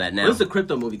gotta swear. know that now. When's the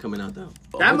crypto movie coming out, though?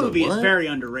 That Oh, movie is what? very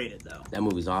underrated, though. That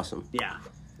movie's awesome. Yeah.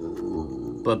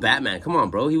 But Batman, come on,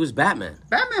 bro. He was Batman.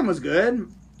 Batman was good.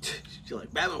 You're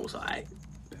like, Batman was alright.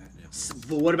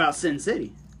 But what about Sin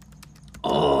City?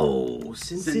 Oh,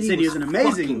 Sin City is an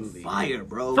amazing fucking movie. fire,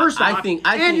 bro. First I off, think-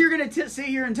 you're gonna sit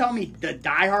here and tell me the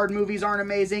Die Hard movies aren't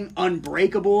amazing.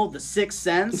 Unbreakable, The Sixth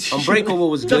Sense, Unbreakable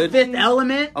was The good. Fifth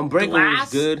Element, Unbreakable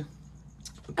Glass, was good.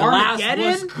 Glass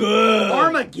Armageddon? was good.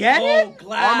 Armageddon, Oh,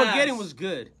 Glass. Armageddon was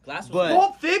good. Glass was But good.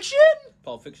 Pulp Fiction.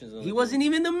 Pulp Fiction's he wasn't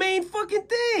even the main fucking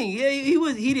thing. Yeah,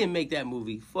 he didn't make that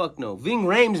movie. Fuck no. Ving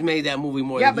Rhames made that movie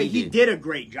more Yeah, than but he did a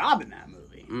great job in that movie.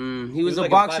 He was a like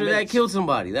in boxer 5 that minutes. killed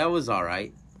somebody. That was all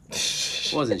right.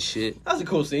 Wasn't shit. That was a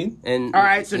cool scene. And All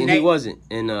right, so and he Nate- wasn't.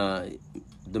 And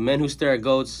The Men Who Stare at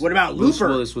Goats. What about Bruce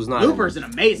Looper? Willis was not. Looper's in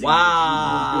an amazing.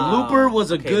 Wow. Looper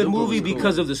was a Okay, good Looper movie was cool.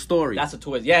 because of the story. That's a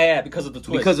twist. Yeah, because of the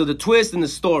twist. because of the twist and the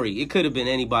story. It could have been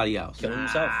anybody else. killing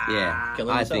himself. Yeah,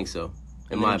 Killing I himself. think so.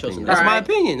 In And my then he chose opinion. to That's die. my Alright.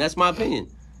 opinion. That's my opinion.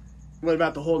 movie. What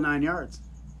about The Whole 9 Yards?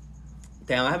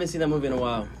 Damn, I haven't seen that movie in a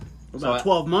while. What So about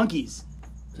 12 Monkeys?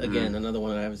 Again, another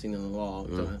one that I haven't seen in a long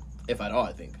time. If at all,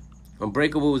 I think.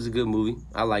 Unbreakable was a good movie.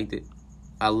 I liked it.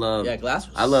 I love. Yeah, Glass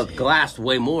was I love sick. Glass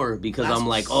way more because Glass I'm was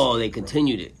like, sick, oh, they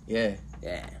continued it. Yeah,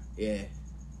 Yeah. yeah.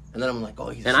 And then I'm like, oh,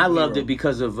 he's a And I loved superhero. it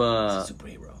because of He's a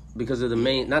superhero. because of the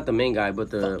main, not the main guy, but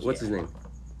the Fuck what's yeah. his name?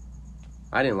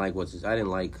 I didn't like I didn't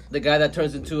like. The guy that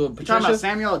turns into a You talking about Patricia.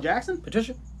 Samuel L. Jackson?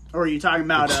 Patricia? Or are you talking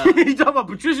about you talking about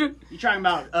Patricia? you talking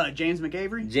about James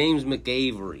McAvery? James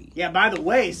McAvery. Yeah, by the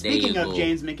way, speaking you of go.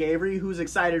 James McAvery, who's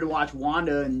excited to watch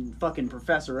Wanda and fucking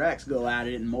Professor X go at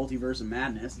it in Multiverse of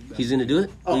Madness? He's gonna do it?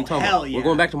 What are you Oh, talking hell about? yeah. We're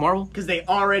going back to Marvel? Because they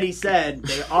already said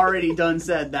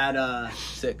that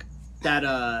Sick.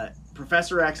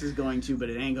 Professor X is going to, but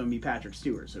it ain't gonna be Patrick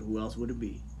Stewart. So who else would it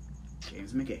be?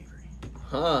 James McAvery.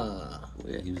 Huh.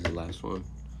 Yeah, he was the last one.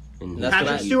 And That's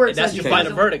Patrick what I- Stewart that's says your he final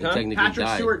doesn't- verdict, huh? technically Patrick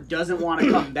died. Stewart doesn't want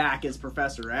to come back as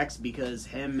Professor X because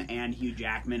him and Hugh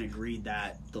Jackman agreed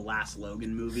that the last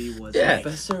Logan movie was Yeah. like,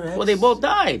 Professor X. Well, they both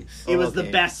died. it was okay.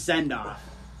 the best send off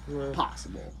Well,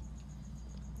 possible.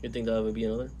 You think that would be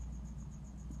another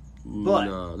But-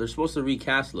 No, they're supposed to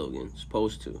recast Logan.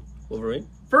 Supposed to. Wolverine?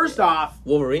 First off,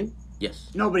 Wolverine?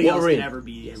 Yes. nobody else Wolverine. can ever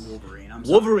be Wolverine. I'm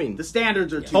sorry. Wolverine. The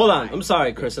standards are too Hold on, high. I'm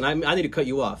sorry, Chris, and I need to cut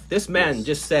you off. This man Yes.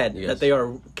 just said Yes. that they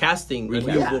are casting a new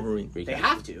Recasting. Wolverine. They Recasting.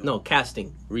 have to. No,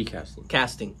 casting. Recasting.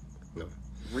 Casting.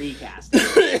 Recast.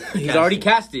 He's already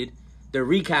casted. they're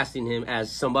recasting him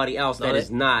as somebody else that is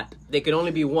not. They can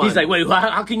only be one. He's like, wait,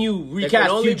 how can you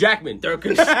recast Hugh Jackman?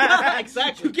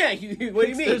 Exactly. You can't. What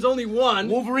do you mean? There's only one.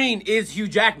 Wolverine is Hugh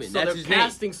Jackman. So That's they're his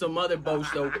casting some other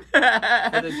bozo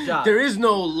for this job. There is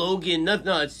no Logan.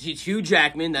 No, it's Hugh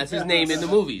Jackman. That's his name in the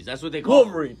movies. That's what they call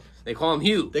Wolverine. him. They call him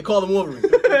Hugh. They call him Wolverine.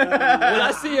 When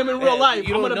I see him in real life,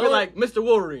 you I'm don't gonna know be it? like, Mr.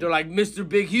 Wolverine. They're like Mr.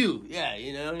 Big Hugh. Yeah,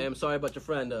 you know. Hey, I'm sorry about your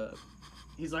friend.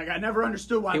 He's like, I never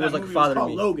understood why He that was like movie father was to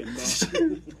me. called Logan,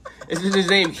 man. Isn't his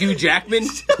name Hugh Jackman?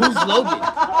 Who's Logan?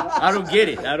 I don't get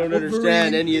it. I don't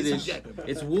understand any of this.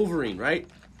 It's Wolverine, right?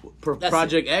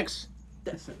 Project X?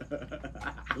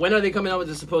 When are they coming out with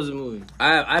the supposed movie?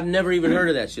 I've never even heard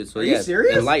of that shit. So Are you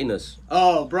serious? Enlighten us.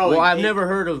 Oh, bro. Well, I've never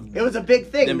heard of. It was a big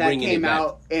thing them that bringing came it back.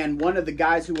 out, and one of the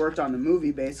guys who worked on the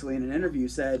movie, basically in an interview,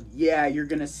 said, "Yeah, you're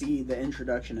gonna see the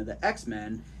introduction of the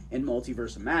X-Men in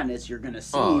Multiverse of Madness. You're gonna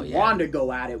see Wanda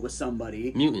go at it with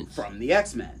somebody Mutants. from the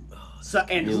X-Men. So,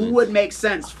 and who Mutants. would make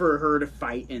sense for her to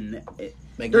fight in?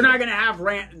 They're not gonna have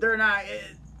They're not.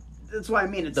 That's what I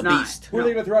mean. It's The not. Beast. Who are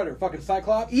they gonna throw at her? Fucking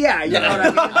Cyclops? Yeah, you know what I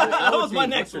mean. That was my What's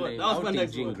next her one. name? That was I would my think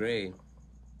next Jean one. Grey.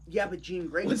 Yeah, but Jean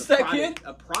Grey What's was that a kid?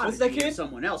 prodigy What's that of kid?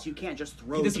 someone else. You can't just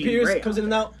throw He Jean disappears, Grey comes out in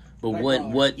and out. But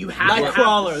Nightcrawler. what? You have to have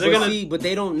Nightcrawler. the- They're gonna. See, but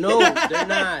they don't know. They're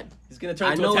not. He's gonna turn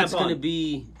I into know a tampon. it's gonna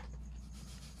be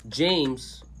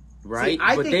James, right?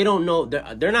 I but think- they don't know.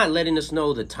 They're not letting us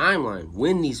know the timeline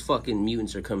when these fucking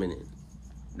mutants are coming in.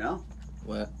 No,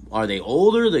 What? Are they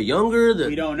older? The younger?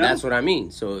 We don't know. That's what I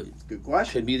mean. So good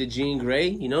question. could be the Jean Grey.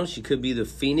 You know, she could be the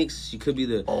Phoenix. She could be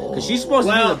the because she's supposed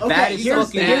Well, to be the okay, baddest here's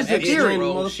fucking the theory,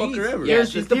 motherfucker ever.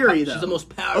 Here's the theory, She's though. the most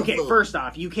powerful. Okay, first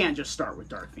off, you can't just start with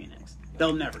Dark Phoenix.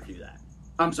 They'll never do that.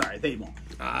 I'm sorry, they won't.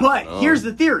 I But don't know. here's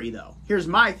the theory, though. Here's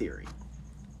my theory.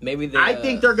 Maybe they. I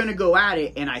think they're going to go at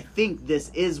it, and I think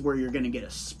this is where you're going to get a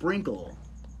sprinkle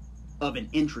of an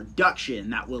introduction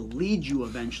that will lead you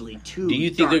eventually to Do you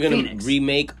think Dark they're gonna Phoenix.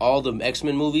 remake all the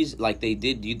X-Men movies like they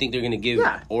did? Do you think they're gonna give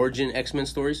Yeah. origin X-Men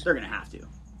stories? They're going to have to.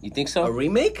 You think so? a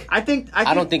remake. I think.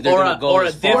 I don't think they're Or gonna a- go or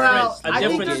as a far different- as a I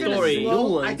think different they're gonna story. slow-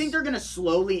 New ones. I think they're going to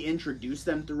slowly introduce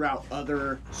them throughout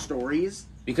other stories.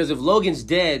 Because if Logan's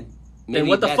dead, Then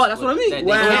what the fuck? That's what I mean. that-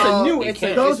 Well, they it's a can't- new- they it's a-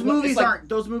 can't- Those it's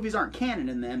movies like- aren't canon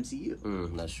in the MCU.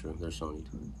 That's true. They're Sony.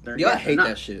 They're, Yeah, I they're hate not.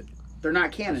 that shit. They're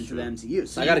not canon That's to the true. MCU.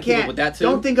 So I gotta you keep can't, up with that too.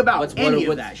 Don't think about what's any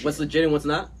what- of that shit. What's legit and what's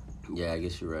not. Yeah, I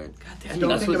guess you're right. Don't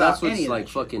That's think about that's what's any of like that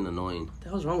shit. fucking annoying. What the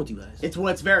hell's wrong with you guys? It's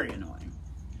what's very annoying.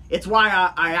 It's why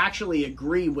I actually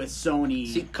agree with Sony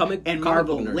See, comic and comic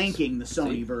Marvel book nerds. linking the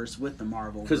Sony See? verse with the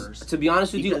Marvel Because verse. to be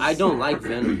honest with you, Because- I don't like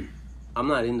Venom. I'm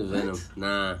not into Venom.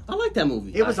 Nah, I like that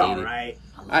movie. It was I hate it. alright.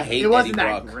 I hate It wasn't Eddie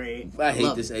that Brock. great. I hate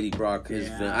love this Eddie Brock.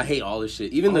 Yeah. I hate all this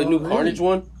shit. Even the Oh, new really? Carnage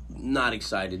one, not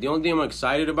excited. The only thing I'm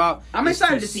excited about. I'm is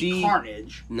excited to see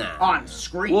Carnage Nah. on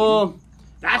screen. Well,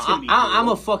 That's gonna be I'm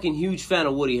cool. a fucking huge fan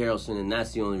of Woody Harrelson, and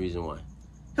that's the only reason why.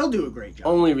 He'll do a great job.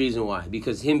 Only reason why.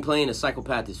 Because him playing a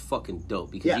psychopath is fucking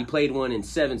dope. Because Yeah. he played one in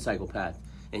 7 Psychopath,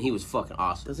 and he was fucking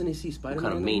awesome. Doesn't he see What Spider-Man?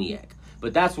 kind of in that movie? maniac.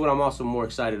 But that's what I'm also more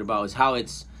excited about is how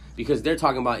it's because they're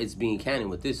talking about it's being canon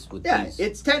with this. With Yeah, these.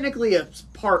 it's technically a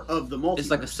part of the multiverse. It's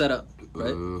like a setup,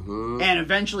 right? Mhm. And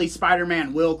eventually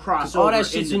Spider-Man will cross all over that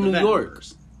shit's into in the New York.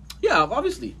 Venomverse. Yeah,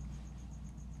 obviously.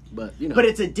 But you know, But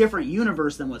it's a different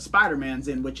universe than what Spider-Man's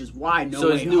in, which is why No So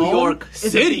Way it's New Home York is a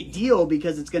City. big deal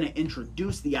because it's going to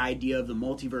introduce the idea of the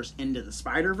multiverse into the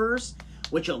Spider-Verse,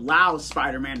 which allows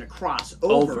Spider-Man to cross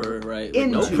over, right?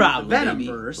 into No problem, the baby.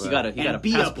 Venomverse You gotta and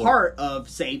be passport. a part of,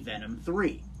 say, Venom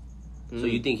 3. So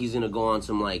you think he's gonna go on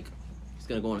some like He's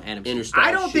gonna go on Adam. interstate?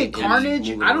 I don't think shit and Carnage.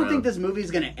 moving I don't around? think this movie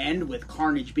is going to end with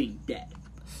Carnage being dead.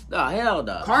 Oh hell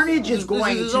no. Carnage is going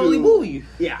this is his to only movie.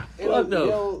 Yeah,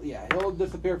 He'll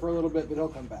disappear for a little bit, but he'll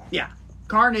come back. yeah.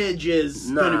 Carnage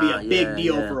is going to be a big yeah,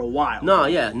 deal yeah. for a while. No,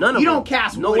 yeah, none of You them. don't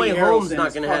cast No Woody Way Home's Harrelson not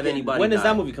as gonna have fucking- anybody. When is die.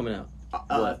 that movie coming out?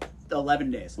 What?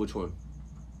 11 days. Which one?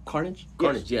 Carnage.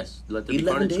 Carnage. Yes. Let There Be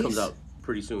 11 Carnage days? comes out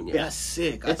pretty soon. Yeah. That's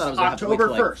sick. I It's thought I was gonna have to wait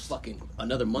October till, like, 1st. fucking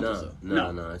another month or so.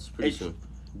 No, it's pretty It's- soon.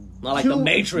 Not like the Two-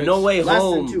 Matrix. No Way Less than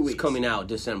Home 2 is weeks. coming out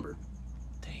December.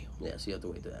 Damn. Yeah, so you have to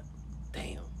wait to that.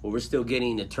 Damn. But we're still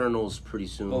getting Eternals pretty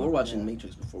soon. Well, we're watching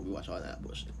Matrix before we watch all that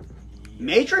bullshit.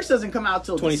 Matrix doesn't come out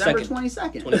till 22nd. December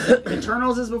 22nd. 22nd.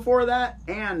 Eternals is before that,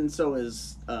 and so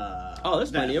is Oh,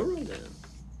 there's plenty of room then.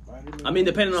 Spider-Man. I mean,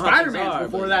 depending on how things Spider-Man's are,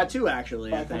 before but- that too.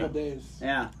 Actually, By I a couple think. days.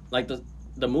 Yeah, Like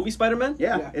the movie Spider-Man.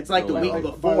 yeah, Yeah. it's like the By week By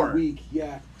before. a week,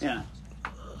 yeah. Yeah,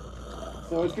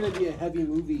 So it's gonna be a heavy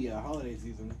movie holiday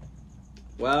season.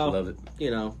 Well, Love it. you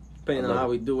know, depending I on love how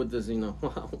it. we do with this, you know.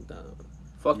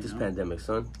 Fuck You this know? pandemic,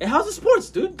 son. Hey, how's the sports,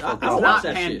 dude? it's I don't watch not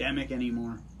that shit. pandemic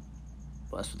anymore.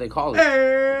 Well, that's what they call it.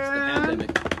 It's the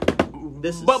pandemic.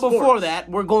 This is But before sports that,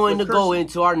 we're going to with go cursing.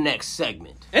 into our next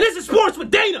segment. And this is Sports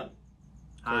with Dana.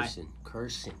 Hi.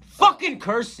 Cursing. Fucking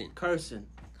cursing. Cursing.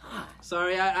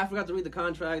 Sorry, I forgot to read the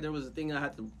contract. There was a thing I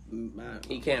had to.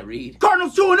 He can't read.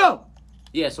 Cardinals 2-0.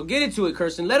 Yeah, so get into it,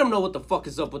 cursing. Let them know what the fuck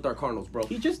is up with our Cardinals, bro.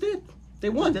 He just did. They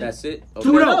won. That's it.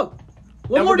 2-0.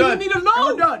 What And more we're do you done. need to know? And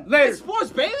we're done. Later. It's sports,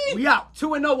 baby. We out.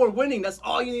 2-0, we're winning. That's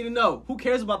all you need to know. Who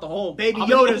cares about the whole? Baby how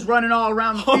many Yoda's other- running all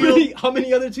around the How field.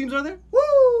 many other teams are there?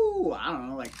 Woo! I don't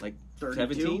know, like 32?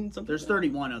 17, something There's like that?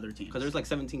 31 other teams. Because there's like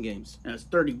 17 games. There's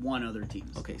 31 other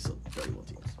teams. Okay, so 31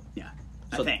 teams. Yeah.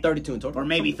 So I think. 32 in total. Or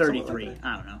maybe Something 33. like that.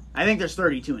 I don't know. I think there's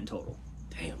 32 in total,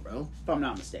 Damn, bro. if I'm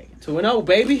not mistaken. 2-0,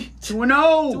 baby.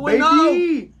 2-0, 2-0.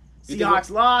 baby! You Seahawks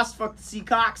lost. Fuck the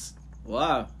Seahawks.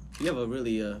 Wow. You have a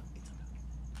really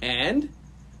and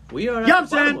we are at Yup,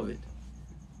 the bottom son. of it.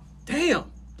 Damn.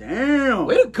 Damn.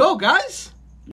 Way to go, guys.